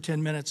sing for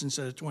 10 minutes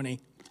instead of 20.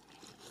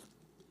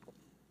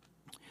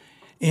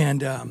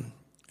 And I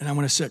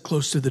want to sit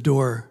close to the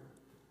door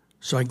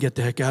so I can get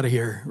the heck out of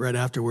here right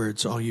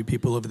afterwards, all you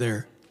people over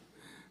there.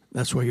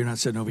 That's why you're not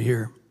sitting over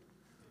here.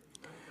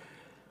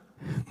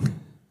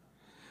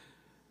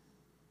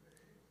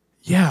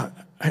 Yeah,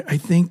 I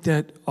think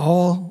that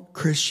all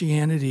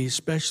Christianity,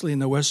 especially in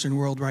the Western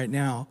world right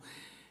now,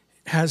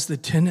 has the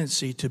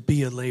tendency to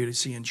be a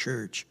Laodicean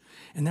church.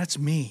 And that's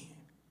me.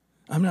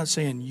 I'm not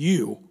saying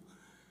you.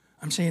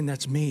 I'm saying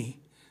that's me.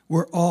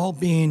 We're all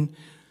being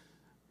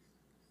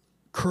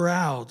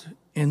corralled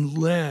and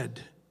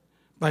led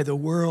by the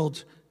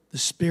world, the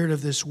spirit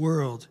of this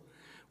world,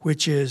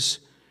 which is,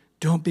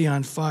 don't be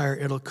on fire,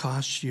 it'll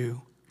cost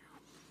you.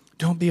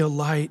 Don't be a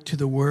light to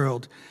the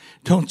world.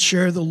 Don't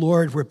share the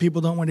Lord where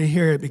people don't want to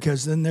hear it,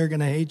 because then they're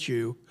going to hate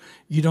you.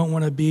 You don't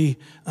want to be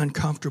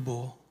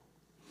uncomfortable.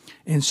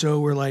 And so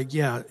we're like,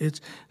 it's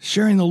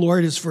sharing the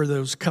Lord is for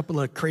those couple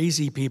of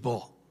crazy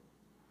people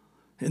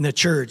in the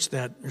church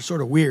that are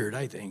sort of weird,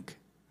 I think.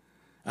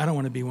 I don't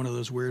want to be one of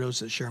those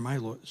weirdos that share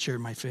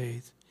my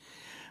faith.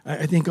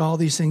 I think all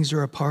these things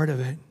are a part of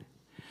it.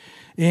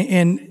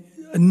 And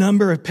a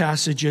number of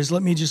passages,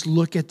 let me just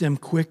look at them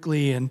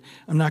quickly, and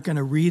I'm not going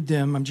to read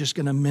them. I'm just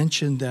going to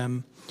mention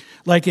them.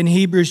 Like in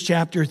Hebrews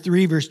chapter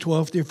 3, verse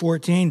 12 through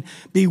 14,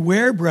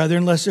 beware,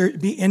 brethren, lest there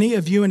be any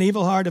of you an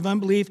evil heart of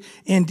unbelief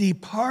in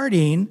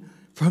departing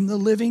from the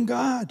living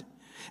God.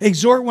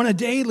 Exhort one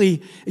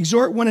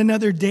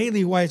another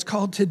daily, why it's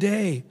called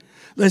today,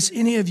 lest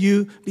any of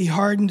you be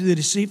hardened to the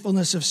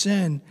deceitfulness of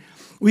sin.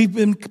 We've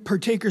been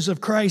partakers of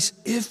Christ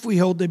if we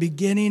hold the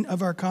beginning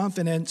of our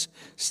confidence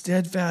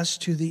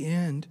steadfast to the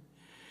end.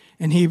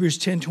 In Hebrews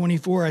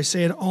 10:24, I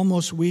say it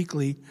almost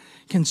weekly,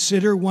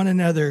 consider one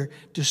another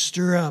to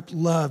stir up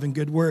love and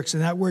good works.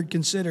 And that word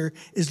consider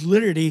is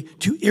literally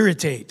to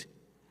irritate.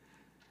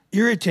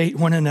 Irritate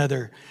one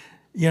another.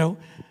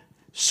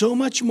 So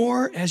much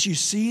more as you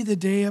see the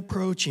day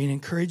approaching,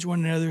 encourage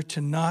one another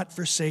to not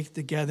forsake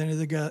the gathering of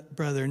the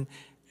brethren,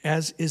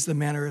 as is the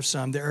manner of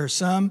some. There are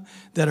some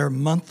that are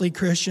monthly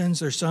Christians.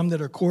 There are some that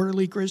are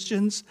quarterly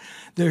Christians.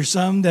 There are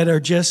some that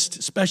are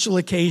just special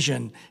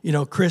occasion,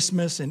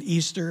 Christmas and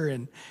Easter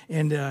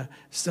and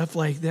stuff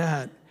like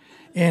that.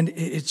 And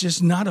it's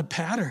just not a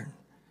pattern.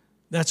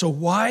 That's a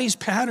wise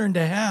pattern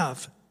to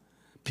have,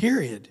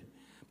 period.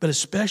 But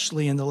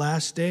especially in the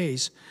last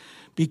days,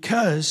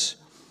 because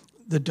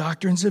the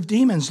doctrines of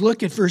demons.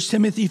 Look at 1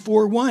 Timothy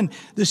 4:1.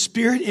 The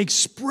Spirit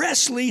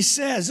expressly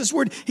says, this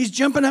word, he's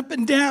jumping up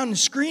and down and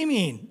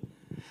screaming,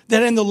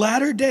 that in the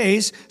latter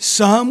days,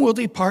 some will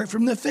depart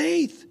from the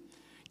faith,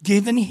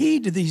 giving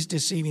heed to these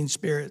deceiving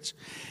spirits.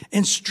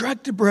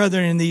 Instruct the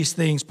brethren in these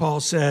things, Paul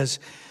says,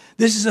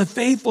 This is a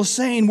faithful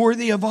saying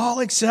worthy of all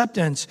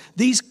acceptance.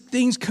 These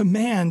things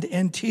command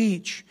and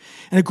teach.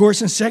 And of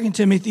course in 2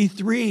 Timothy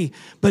 3,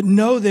 but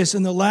know this,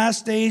 in the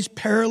last days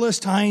perilous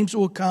times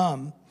will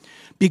come,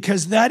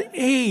 because that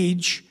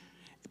age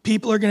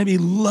people are going to be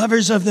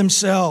lovers of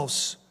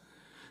themselves.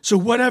 So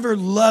whatever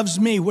loves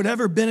me,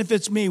 whatever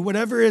benefits me,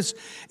 whatever is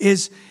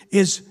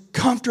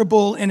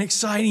comfortable and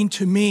exciting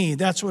to me,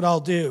 that's what I'll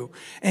do.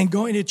 And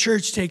going to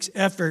church takes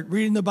effort.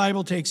 Reading the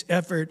Bible takes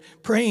effort.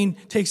 Praying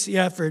takes the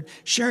effort.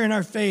 Sharing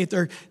our faith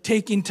or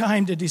taking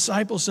time to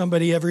disciple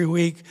somebody every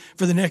week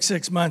for the next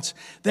 6 months,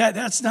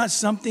 that's not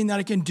something that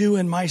I can do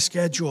in my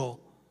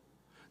schedule.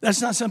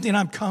 That's not something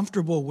I'm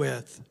comfortable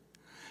with.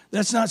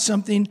 That's not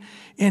something,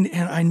 and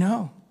I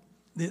know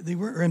they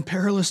were in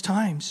perilous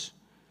times.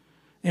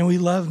 And we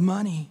love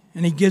money.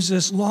 And he gives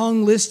this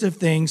long list of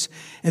things.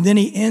 And then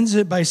he ends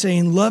it by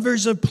saying,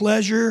 lovers of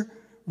pleasure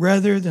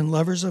rather than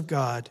lovers of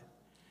God.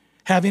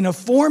 Having a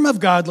form of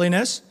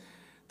godliness,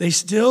 they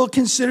still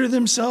consider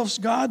themselves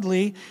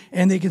godly.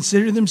 And they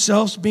consider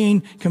themselves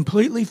being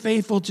completely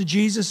faithful to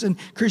Jesus and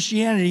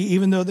Christianity,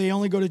 even though they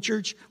only go to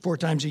church 4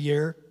 times a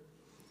year.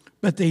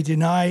 But they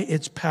deny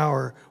its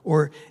power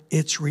or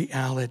its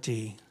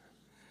reality.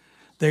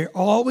 They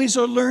always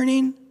are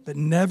learning, but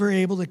never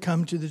able to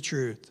come to the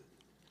truth.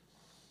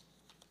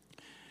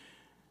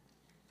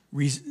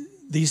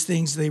 These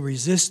things, they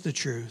resist the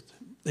truth.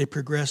 They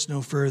progress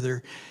no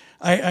further.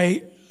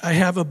 I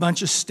have a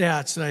bunch of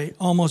stats that I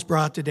almost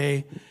brought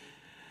today,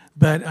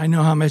 but I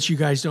know how much you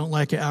guys don't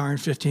like an hour and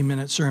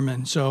 15-minute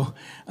sermon, so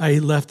I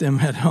left them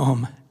at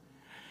home.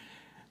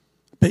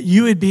 But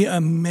you would be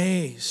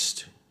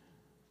amazed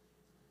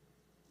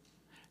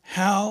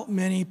how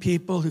many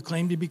people who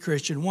claim to be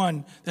Christian,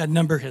 one, that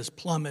number has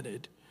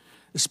plummeted,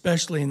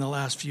 especially in the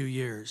last few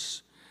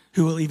years,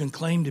 who will even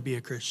claim to be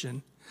a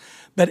Christian.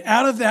 But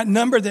out of that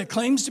number that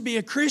claims to be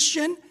a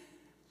Christian,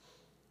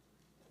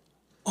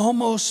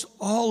 almost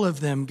all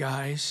of them,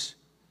 guys,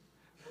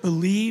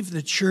 believe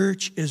the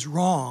church is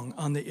wrong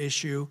on the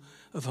issue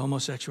of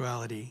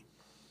homosexuality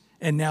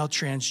and now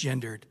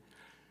transgendered.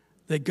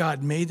 That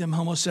God made them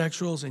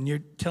homosexuals and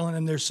you're telling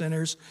them they're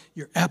sinners.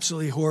 You're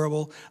absolutely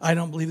horrible. I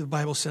don't believe the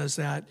Bible says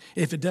that.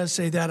 If it does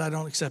say that, I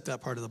don't accept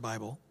that part of the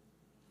Bible.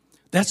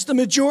 That's the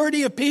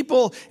majority of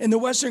people in the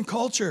Western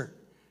culture.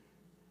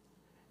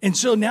 And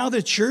so now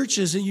the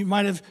churches, and you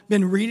might have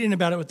been reading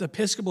about it with the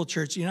Episcopal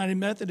Church, the United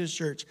Methodist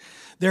Church,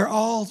 they're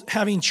all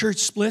having church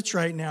splits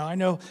right now. I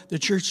know the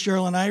church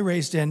Cheryl and I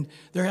raised in,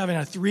 they're having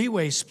a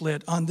 3-way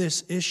split on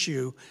this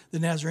issue, the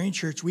Nazarene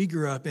church we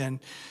grew up in,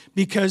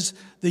 because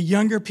the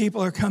younger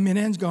people are coming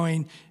in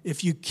going,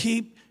 if you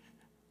keep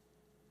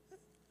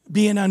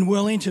being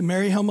unwilling to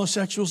marry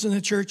homosexuals in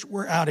the church,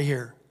 we're out of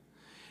here.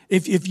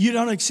 If you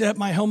don't accept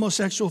my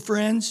homosexual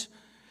friends,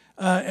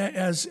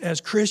 as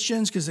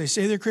Christians, because they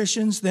say they're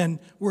Christians, then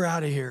we're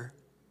out of here.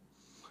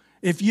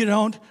 If you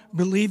don't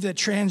believe that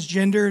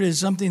transgendered is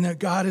something that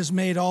God has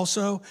made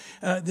also,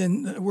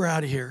 then we're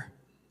out of here.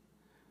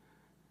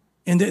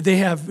 And they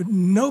have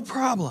no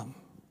problem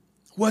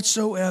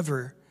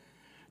whatsoever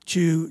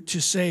to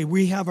say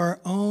we have our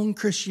own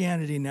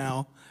Christianity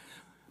now,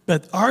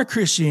 but our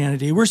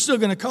Christianity, we're still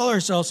going to call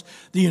ourselves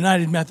the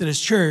United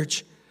Methodist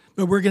Church,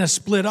 but we're going to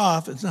split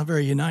off. It's not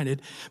very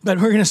united, but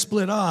we're going to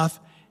split off.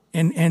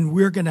 And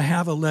we're going to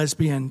have a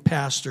lesbian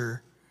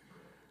pastor,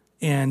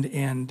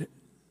 and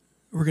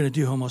we're going to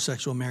do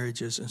homosexual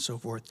marriages and so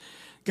forth.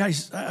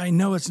 Guys, I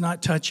know it's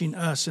not touching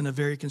us in a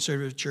very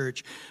conservative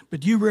church, but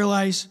do you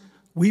realize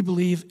we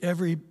believe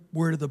every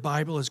word of the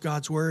Bible is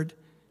God's word?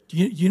 Do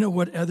you know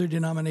what other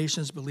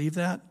denominations believe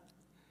that?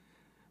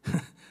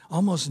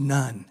 Almost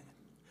none.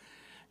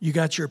 You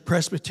got your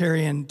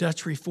Presbyterian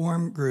Dutch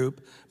Reform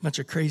group, a bunch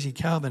of crazy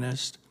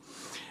Calvinists.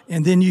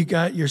 And then you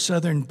got your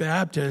Southern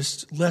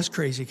Baptist, less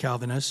crazy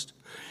Calvinist.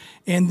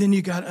 And then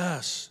you got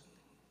us.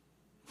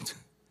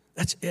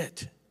 That's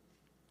it.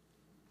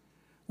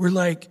 We're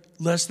like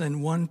less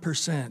than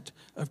 1%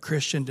 of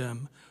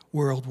Christendom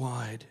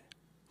worldwide.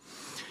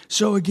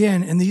 So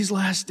again, in these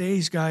last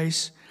days,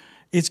 guys,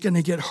 it's going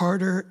to get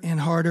harder and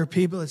harder.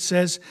 People, it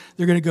says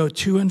they're going to go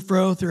to and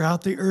fro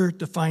throughout the earth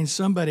to find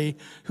somebody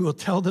who will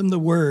tell them the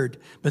word,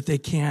 but they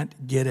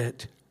can't get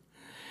it.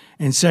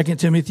 In 2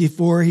 Timothy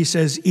 4, he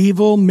says,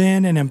 evil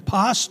men and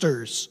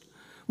impostors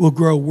will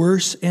grow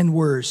worse and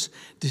worse,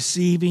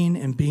 deceiving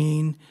and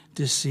being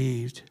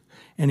deceived.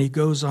 And he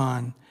goes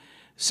on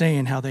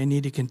saying how they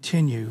need to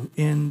continue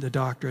in the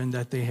doctrine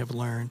that they have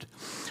learned.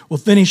 Well,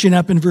 finishing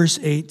up in verse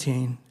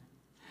 18.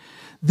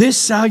 This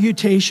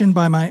salutation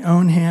by my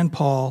own hand,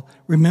 Paul,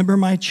 remember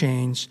my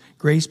chains,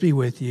 grace be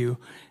with you.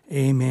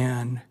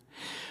 Amen.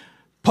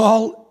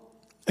 Paul,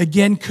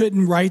 again,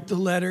 couldn't write the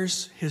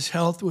letters. His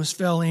health was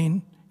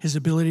failing. His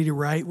ability to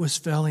write was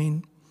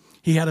failing.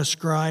 He had a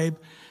scribe,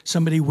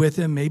 somebody with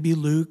him, maybe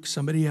Luke,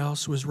 somebody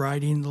else was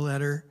writing the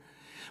letter.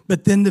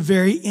 But then the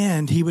very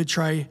end, he would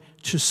try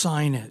to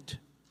sign it.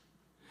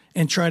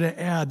 and try to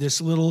add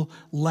this little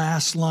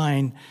last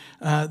line.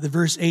 The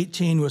verse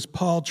 18 was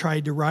Paul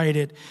tried to write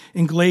it.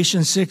 In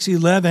Galatians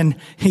 6:11,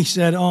 he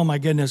said, oh my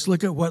goodness,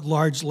 look at what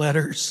large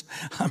letters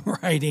I'm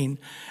writing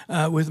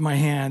with my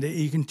hand.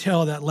 You can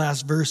tell that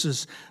last verse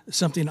is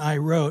something I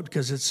wrote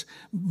because it's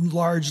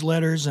large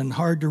letters and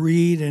hard to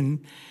read. And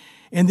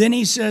then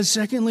he says,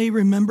 secondly,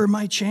 remember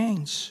my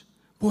chains.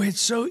 Boy,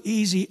 it's so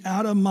easy,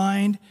 out of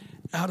mind,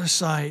 out of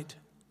sight.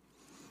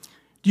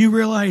 Do you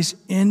realize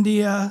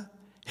India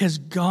has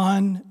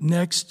gone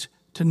next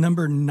to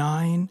number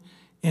 9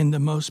 in the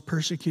most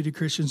persecuted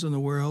Christians in the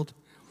world?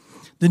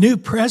 The new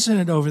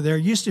president over there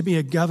used to be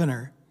a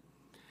governor,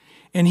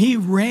 and he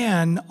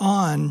ran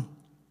on,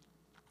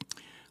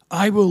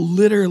 I will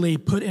literally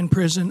put in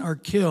prison or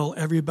kill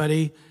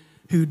everybody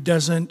who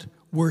doesn't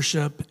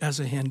worship as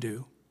a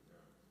Hindu.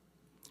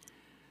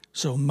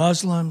 So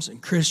Muslims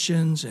and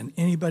Christians and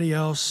anybody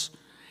else.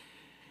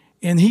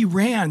 And he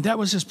ran, that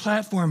was his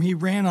platform, he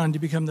ran on to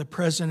become the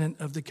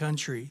president of the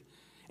country.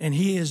 And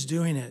he is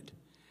doing it.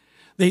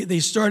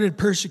 They started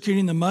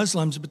persecuting the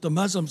Muslims, but the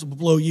Muslims will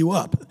blow you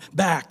up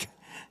back.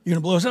 You're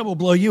going to blow us up, we'll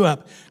blow you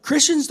up.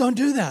 Christians don't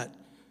do that.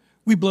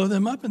 We blow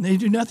them up and they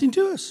do nothing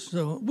to us.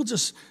 So we'll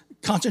just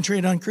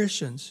concentrate on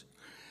Christians.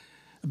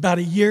 About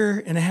a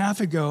year and a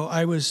half ago,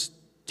 I was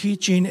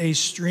teaching a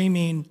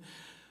streaming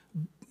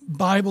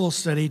Bible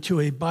study to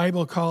a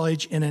Bible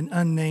college in an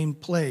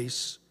unnamed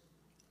place.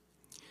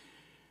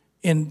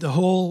 And the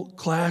whole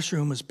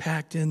classroom was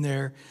packed in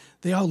there.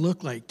 They all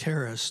looked like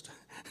terrorists.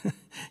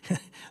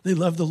 They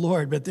loved the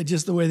Lord, but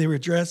just the way they were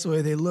dressed, the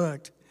way they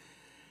looked.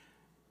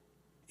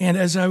 And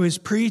as I was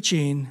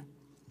preaching,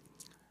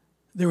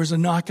 there was a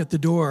knock at the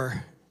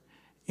door.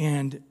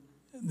 And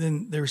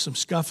then there was some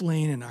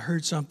scuffling, and I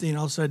heard something. And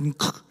all of a sudden,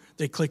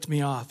 they clicked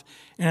me off.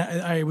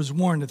 And I was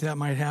warned that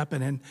might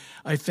happen. And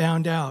I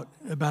found out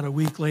about a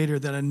week later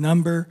that a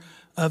number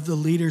of the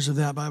leaders of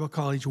that Bible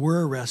college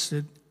were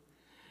arrested,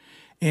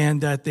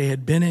 and that they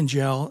had been in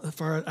jail.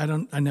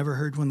 I never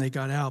heard when they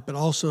got out, but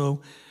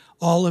also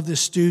all of the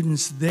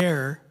students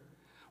there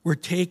were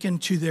taken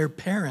to their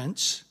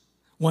parents,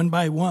 one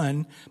by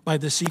one, by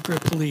the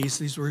secret police.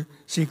 These were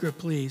secret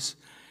police.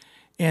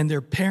 And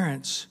their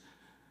parents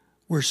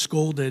were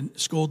scolded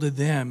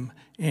them,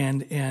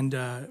 and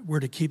were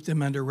to keep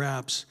them under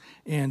wraps,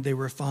 and they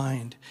were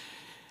fined.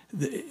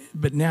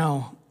 But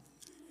now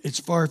it's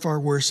far, far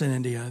worse in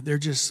India.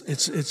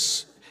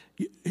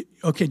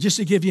 Okay, just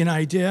to give you an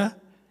idea,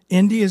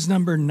 India is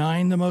number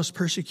 9, the most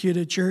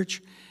persecuted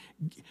church,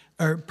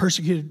 or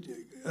persecuted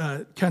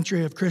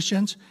country of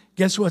Christians.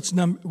 Guess what's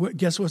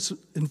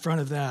in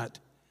front of that?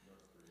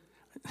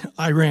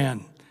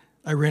 Iran.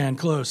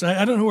 Close.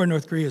 I don't know where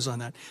North Korea is on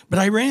that, but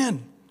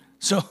Iran.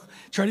 So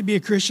try to be a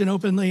Christian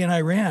openly in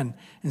Iran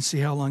and see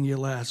how long you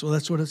last. Well,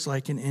 that's what it's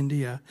like in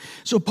India.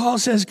 So Paul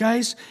says,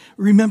 guys,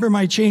 remember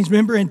my chains.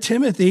 Remember in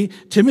Timothy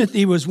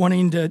was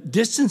wanting to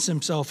distance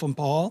himself from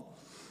Paul.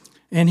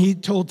 And he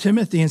told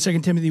Timothy in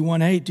 2 Timothy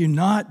 1:8, do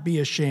not be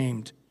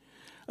ashamed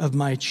of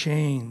my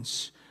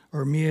chains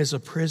or me as a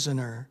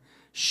prisoner.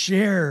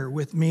 Share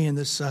with me in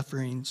the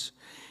sufferings.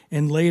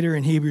 And later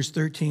in Hebrews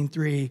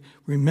 13:3,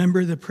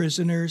 remember the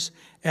prisoners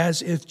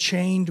as if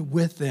chained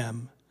with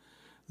them,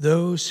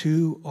 those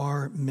who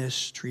are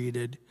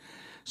mistreated.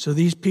 So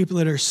these people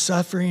that are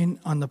suffering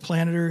on the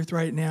planet Earth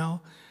right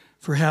now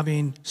for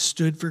having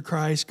stood for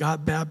Christ,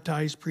 got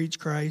baptized, preached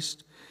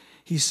Christ,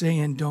 he's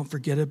saying don't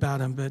forget about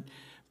them. But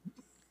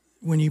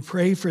when you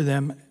pray for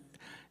them,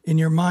 in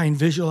your mind,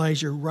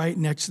 visualize you're right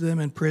next to them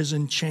in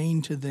prison,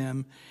 chained to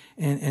them,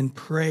 and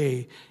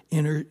pray,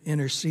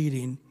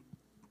 interceding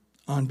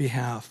on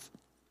behalf.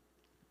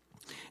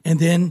 And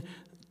then,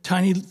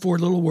 tiny 4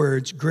 little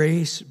words,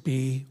 grace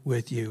be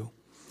with you.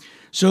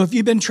 So if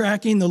you've been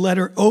tracking, the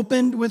letter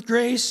opened with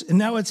grace, and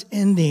now it's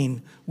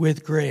ending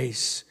with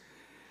grace.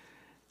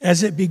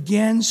 As it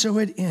begins, so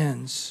it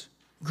ends.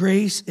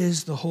 Grace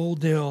is the whole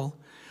deal.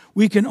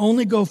 We can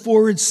only go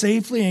forward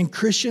safely in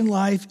Christian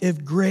life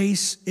if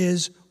grace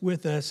is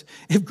with us.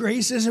 If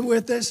grace isn't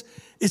with us,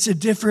 it's a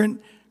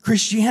different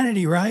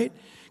Christianity, right?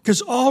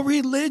 Because all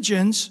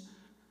religions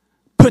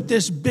put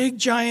this big,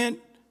 giant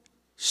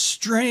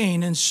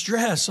strain and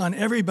stress on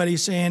everybody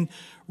saying,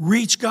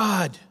 reach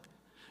God.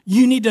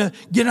 You need to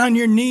get on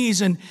your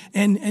knees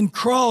and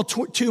crawl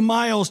 2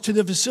 miles to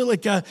the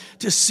basilica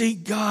to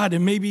seek God,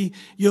 and maybe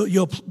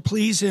you'll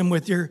please him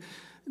with your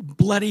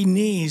bloody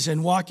knees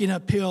and walking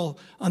uphill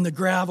on the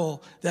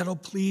gravel. That'll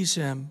please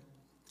him.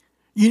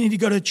 You need to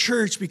go to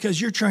church because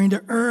you're trying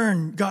to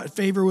earn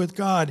favor with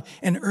God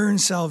and earn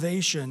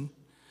salvation.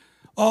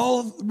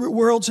 All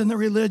worlds in the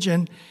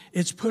religion,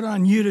 it's put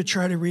on you to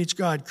try to reach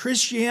God.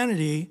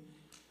 Christianity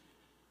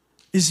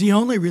is the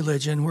only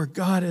religion where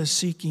God is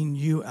seeking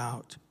you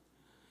out.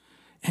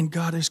 And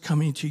God is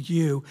coming to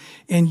you.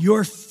 And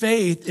your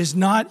faith is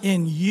not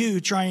in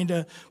you trying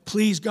to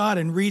please God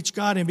and reach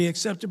God and be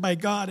accepted by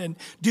God and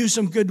do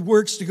some good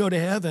works to go to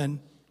heaven.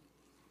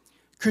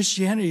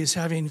 Christianity is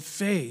having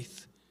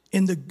faith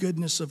in the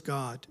goodness of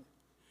God.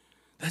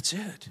 That's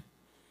it.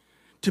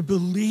 To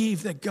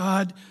believe that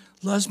God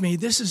loves me.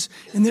 This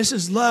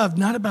is love,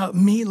 not about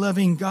me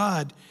loving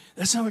God.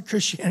 That's not what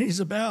Christianity is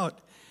about.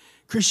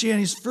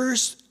 Christianity is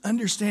first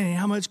understanding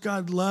how much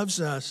God loves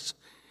us,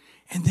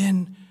 and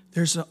then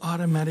there's an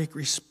automatic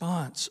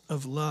response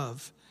of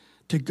love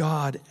to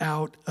God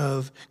out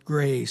of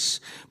grace.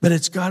 But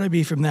it's got to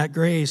be from that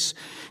grace.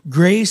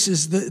 Grace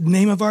is the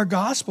name of our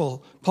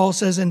gospel. Paul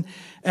says in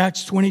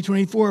Acts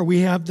 20:24,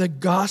 we have the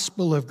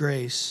gospel of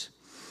grace.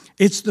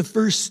 It's the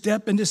first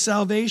step into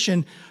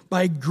salvation.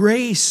 By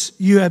grace,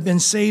 you have been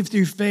saved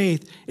through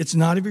faith. It's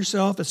not of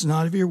yourself. It's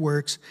not of your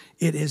works.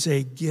 It is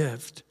a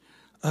gift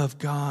of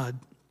God.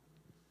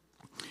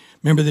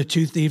 Remember the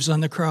two thieves on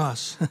the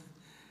cross?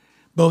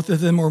 Both of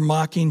them were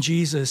mocking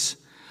Jesus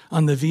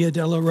on the Via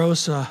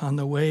Dolorosa, on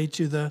the way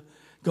to the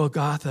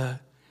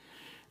Golgotha.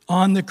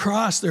 On the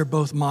cross, they're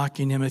both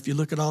mocking him, if you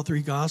look at all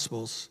three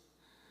Gospels.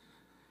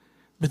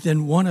 But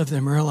then one of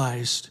them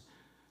realized,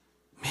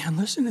 man,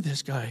 listen to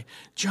this guy.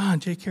 John,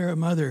 take care of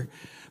mother.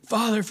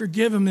 Father,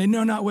 forgive them. They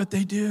know not what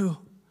they do.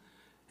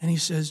 And he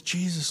says,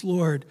 Jesus,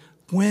 Lord,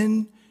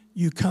 when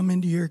you come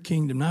into your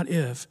kingdom, not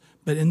if,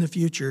 but in the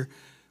future,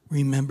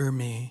 remember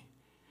me.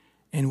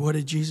 And what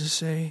did Jesus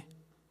say?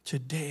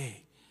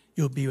 Today,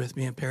 you'll be with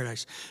me in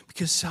paradise.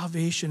 Because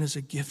salvation is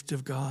a gift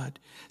of God.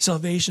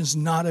 Salvation is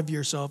not of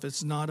yourself.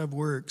 It's not of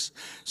works.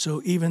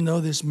 So even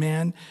though this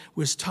man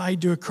was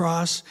tied to a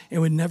cross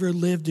and would never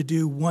live to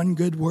do one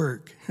good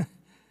work,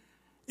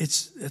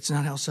 it's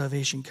not how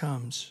salvation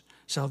comes.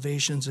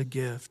 Salvation's a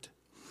gift.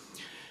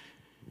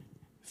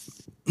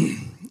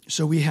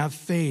 So we have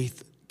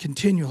faith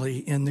continually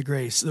in the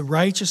grace. The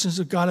righteousness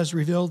of God is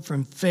revealed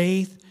from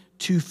faith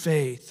to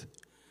faith.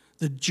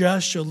 The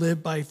just shall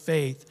live by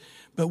faith.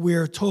 But we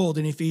are told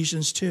in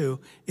Ephesians 2,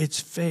 it's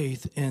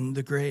faith in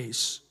the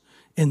grace,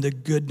 in the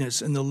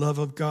goodness, in the love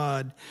of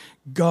God.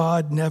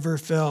 God never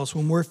fails.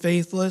 When we're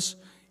faithless,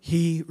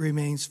 he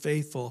remains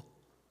faithful.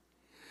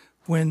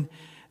 And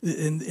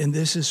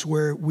this is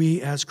where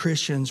we as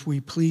Christians, we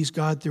please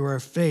God through our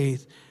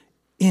faith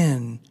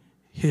in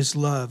his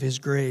love, his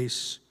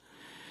grace.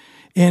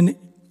 And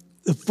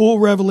the full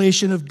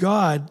revelation of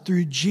God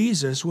through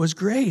Jesus was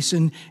grace.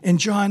 And in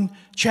John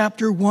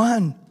chapter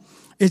 1,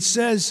 it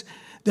says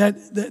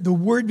that the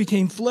Word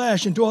became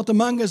flesh and dwelt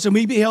among us, and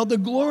we beheld the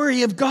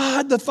glory of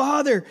God the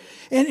Father.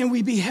 And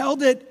we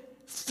beheld it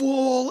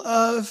full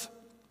of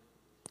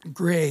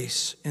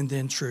grace and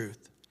then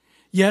truth.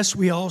 Yes,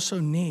 we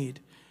also need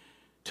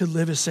to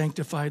live a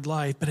sanctified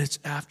life, but it's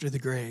after the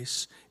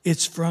grace.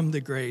 It's from the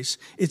grace.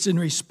 It's in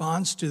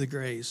response to the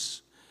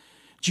grace.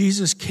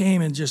 Jesus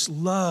came and just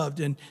loved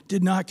and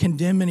did not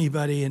condemn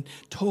anybody and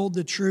told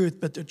the truth,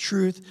 but the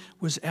truth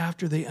was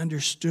after they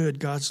understood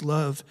God's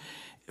love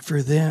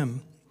for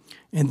them.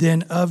 And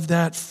then of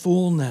that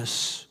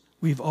fullness,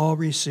 we've all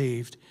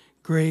received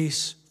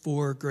grace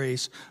for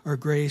grace, or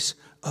grace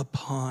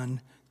upon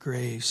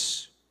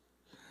grace.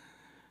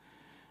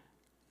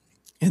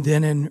 And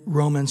then in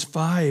Romans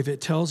 5,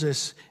 it tells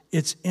us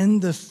it's in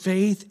the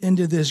faith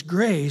into this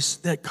grace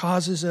that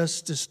causes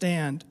us to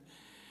stand.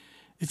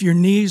 If your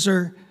knees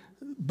are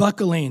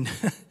buckling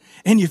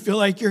and you feel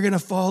like you're going to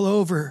fall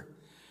over,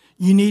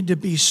 you need to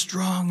be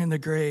strong in the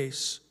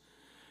grace.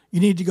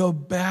 You need to go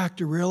back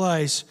to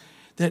realize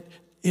that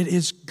it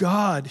is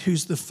God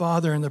who's the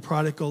father in the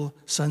prodigal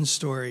son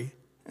story.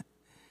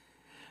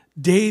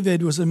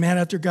 David was a man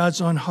after God's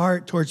own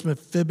heart towards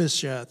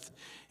Mephibosheth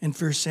in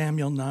 1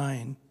 Samuel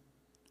 9.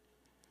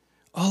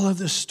 All of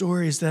the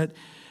stories that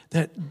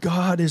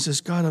God is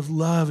this God of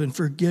love and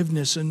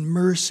forgiveness and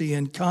mercy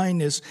and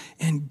kindness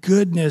and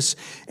goodness.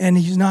 And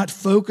he's not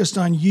focused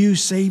on you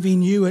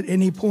saving you at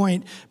any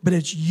point, but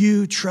it's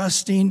you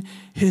trusting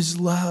his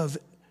love.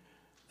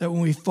 That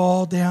when we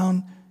fall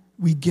down,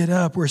 we get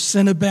up. Where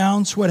sin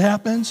abounds, what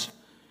happens?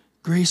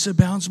 Grace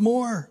abounds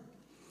more.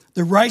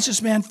 The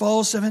righteous man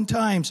falls 7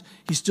 times.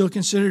 He's still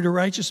considered a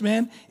righteous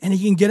man, and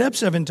he can get up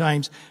 7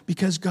 times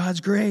because God's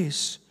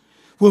grace.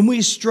 When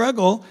we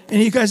struggle,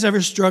 and you guys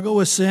ever struggle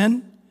with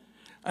sin?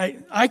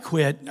 I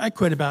quit. I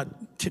quit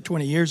about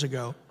 20 years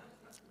ago.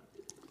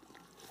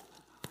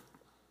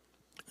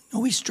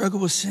 No, we struggle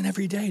with sin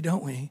every day,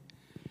 don't we?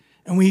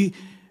 And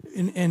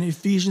in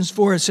Ephesians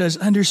 4, it says,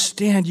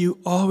 understand you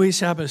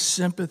always have a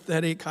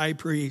sympathetic high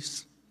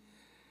priest.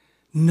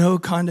 No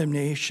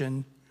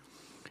condemnation.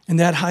 And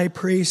that high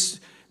priest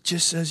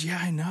just says, yeah,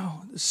 I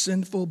know. The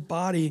sinful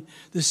body,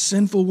 the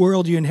sinful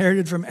world you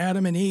inherited from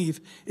Adam and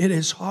Eve, it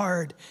is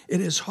hard.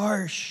 It is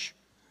harsh.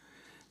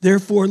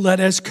 Therefore, let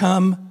us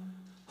come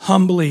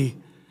humbly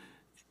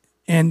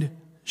and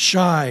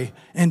shy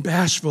and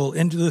bashful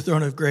into the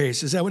throne of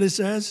grace. Is that what it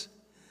says?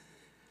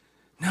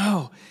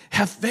 No.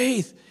 Have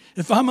faith.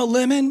 If I'm a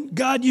lemon,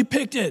 God, you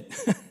picked it.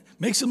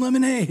 Make some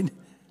lemonade.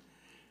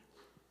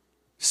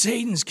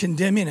 Satan's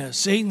condemning us.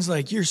 Satan's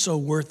like, you're so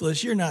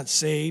worthless. You're not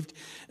saved.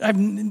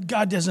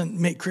 God doesn't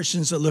make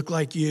Christians that look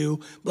like you.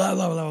 Blah,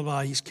 blah, blah,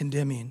 blah. He's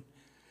condemning.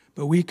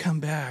 But we come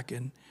back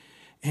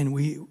and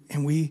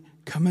we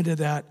come into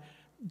that,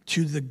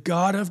 to the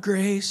God of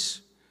grace,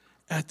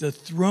 at the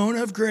throne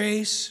of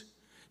grace,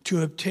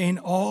 to obtain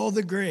all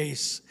the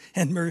grace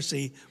and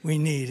mercy we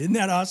need. Isn't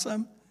that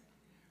awesome?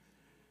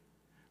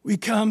 We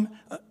come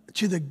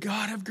to the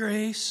God of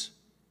grace,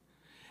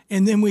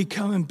 and then we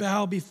come and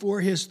bow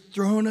before his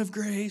throne of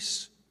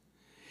grace,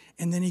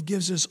 and then he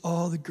gives us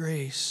all the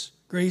grace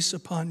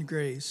upon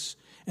grace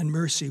and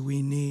mercy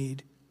we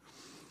need.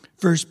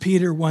 1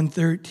 Peter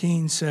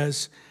 1:13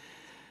 says,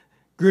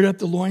 gird up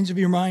the loins of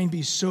your mind,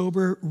 be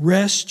sober,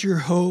 rest your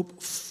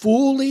hope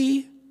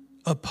fully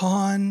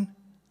upon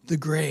the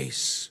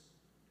grace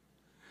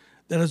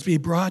that is to be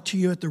brought to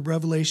you at the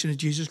revelation of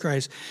Jesus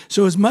Christ.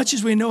 So as much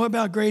as we know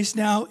about grace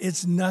now,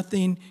 it's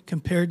nothing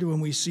compared to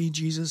when we see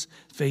Jesus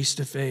face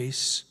to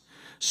face.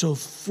 So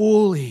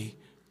fully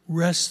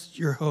rest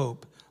your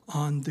hope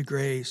on the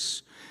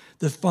grace.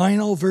 The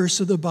final verse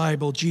of the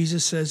Bible,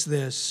 Jesus says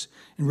this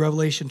in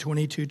Revelation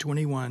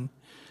 22:21,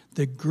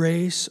 the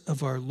grace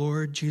of our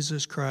Lord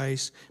Jesus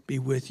Christ be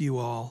with you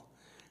all.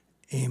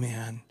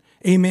 Amen.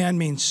 Amen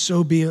means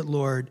so be it,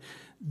 Lord.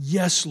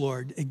 Yes,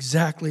 Lord,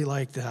 exactly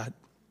like that.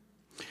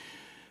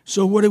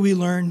 So what do we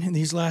learn in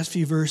these last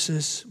few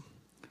verses?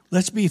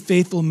 Let's be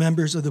faithful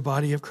members of the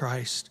body of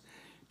Christ.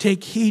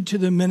 Take heed to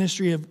the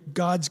ministry of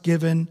God's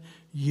given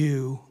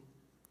you.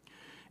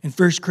 In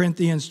 1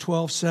 Corinthians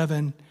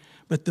 12:7,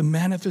 but the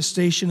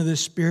manifestation of the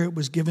Spirit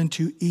was given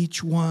to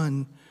each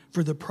one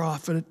for the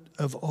profit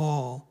of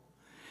all.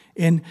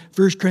 In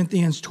 1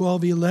 Corinthians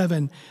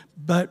 12:11,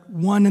 but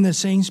one and the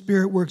same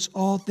Spirit works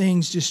all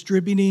things,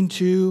 distributing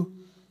to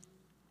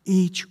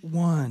each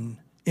one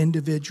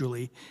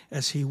individually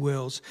as he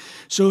wills.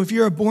 So if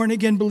you're a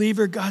born-again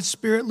believer, God's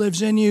Spirit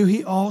lives in you.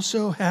 He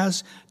also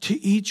has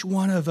to each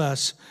one of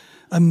us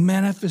a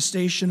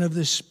manifestation of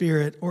the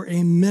Spirit or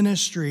a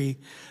ministry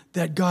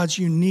that God's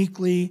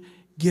uniquely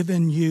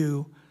given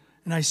you.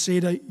 And I say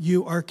to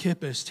you,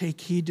 Archippus, take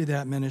heed to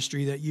that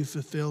ministry, that you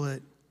fulfill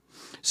it.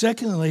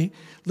 Secondly,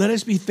 let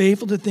us be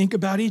faithful to think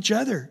about each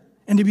other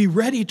and to be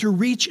ready to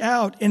reach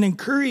out and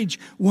encourage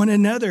one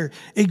another,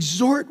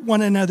 exhort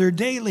one another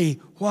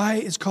daily. Why?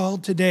 It's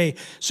called today.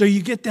 So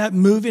you get that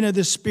moving of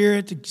the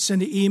Spirit to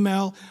send an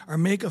email or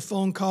make a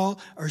phone call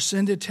or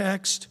send a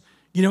text.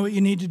 You know what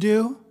you need to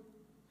do?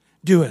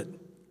 Do it.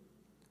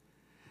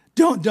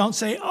 Don't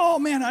say, oh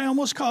man, I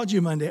almost called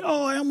you Monday.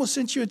 Oh, I almost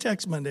sent you a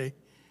text Monday.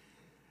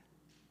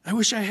 I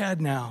wish I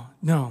had now.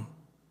 No.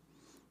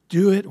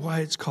 Do it while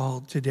it's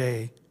called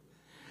today.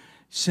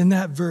 Send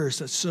that verse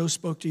that so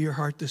spoke to your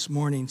heart this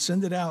morning.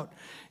 Send it out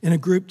in a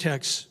group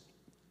text.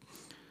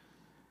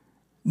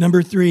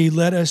 Number 3,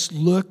 let us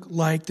look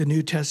like the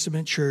New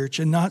Testament church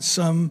and not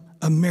some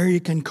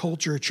American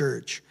culture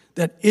church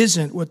that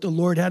isn't what the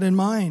Lord had in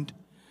mind.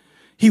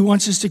 He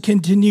wants us to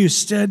continue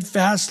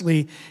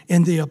steadfastly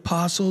in the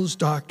apostles'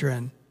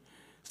 doctrine,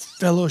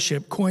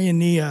 fellowship,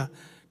 koinonia,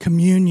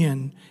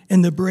 communion,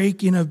 in the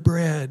breaking of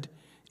bread,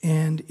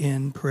 and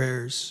in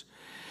prayers.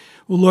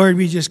 Well, Lord,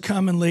 we just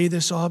come and lay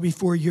this all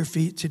before your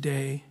feet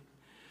today.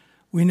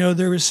 We know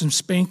there was some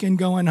spanking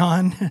going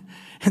on,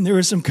 and there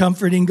was some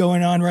comforting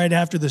going on right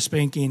after the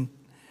spanking.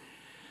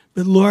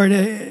 But Lord,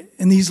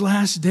 in these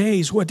last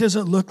days, what does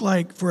it look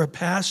like for a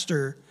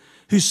pastor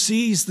who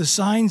sees the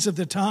signs of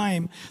the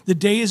time? The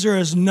days are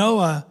as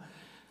Noah,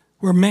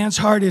 where man's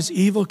heart is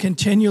evil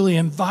continually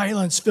and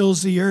violence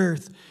fills the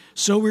earth.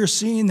 So we're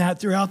seeing that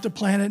throughout the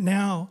planet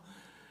now.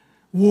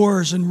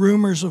 Wars and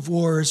rumors of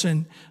wars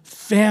and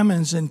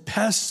famines and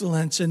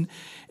pestilence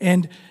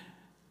and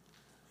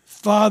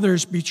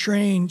fathers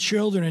betraying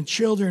children and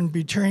children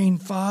betraying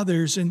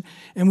fathers. And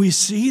we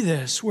see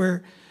this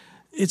where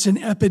it's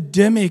an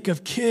epidemic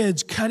of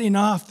kids cutting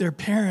off their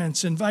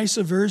parents and vice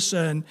versa,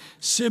 and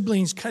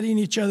siblings cutting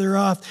each other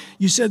off.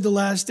 You said the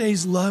last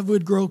days love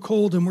would grow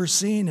cold, and we're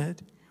seeing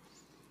it.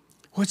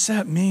 What's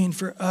that mean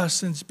for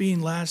us as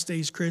being last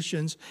days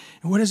Christians?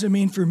 And what does it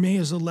mean for me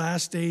as a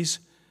last days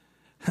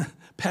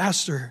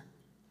pastor?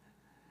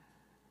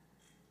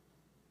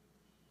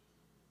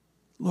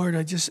 Lord,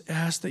 I just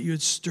ask that you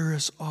would stir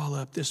us all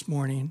up this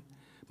morning,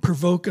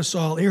 provoke us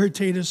all,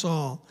 irritate us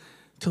all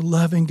to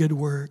love and good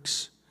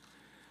works,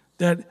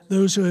 that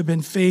those who have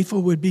been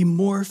faithful would be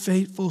more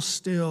faithful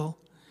still.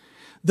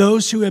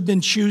 Those who have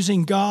been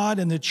choosing God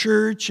and the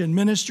church and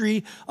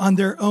ministry on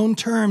their own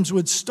terms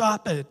would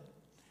stop it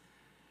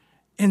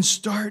and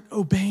start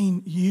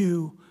obeying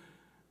you.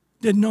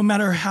 That no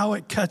matter how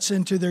it cuts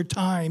into their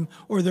time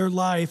or their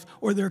life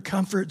or their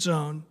comfort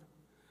zone,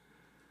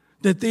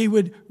 that they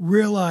would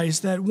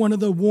realize that one of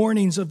the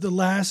warnings of the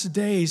last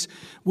days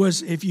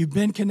was, if you've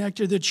been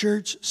connected to the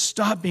church,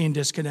 stop being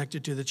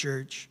disconnected to the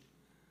church.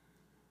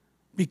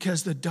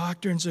 Because the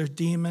doctrines of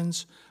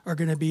demons are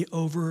going to be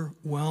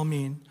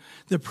overwhelming.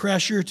 The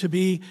pressure to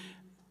be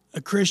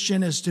a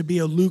Christian is to be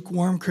a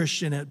lukewarm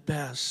Christian at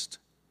best.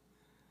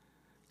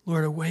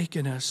 Lord,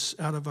 awaken us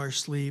out of our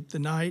sleep. The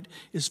night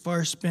is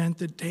far spent.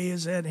 The day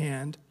is at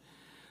hand.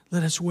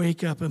 Let us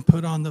wake up and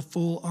put on the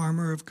full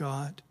armor of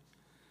God.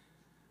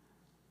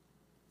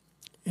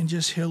 And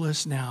just heal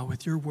us now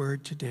with your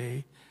word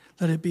today.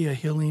 Let it be a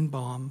healing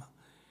balm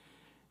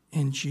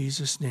in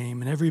Jesus'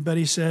 name. And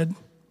everybody said,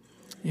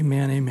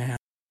 amen, amen.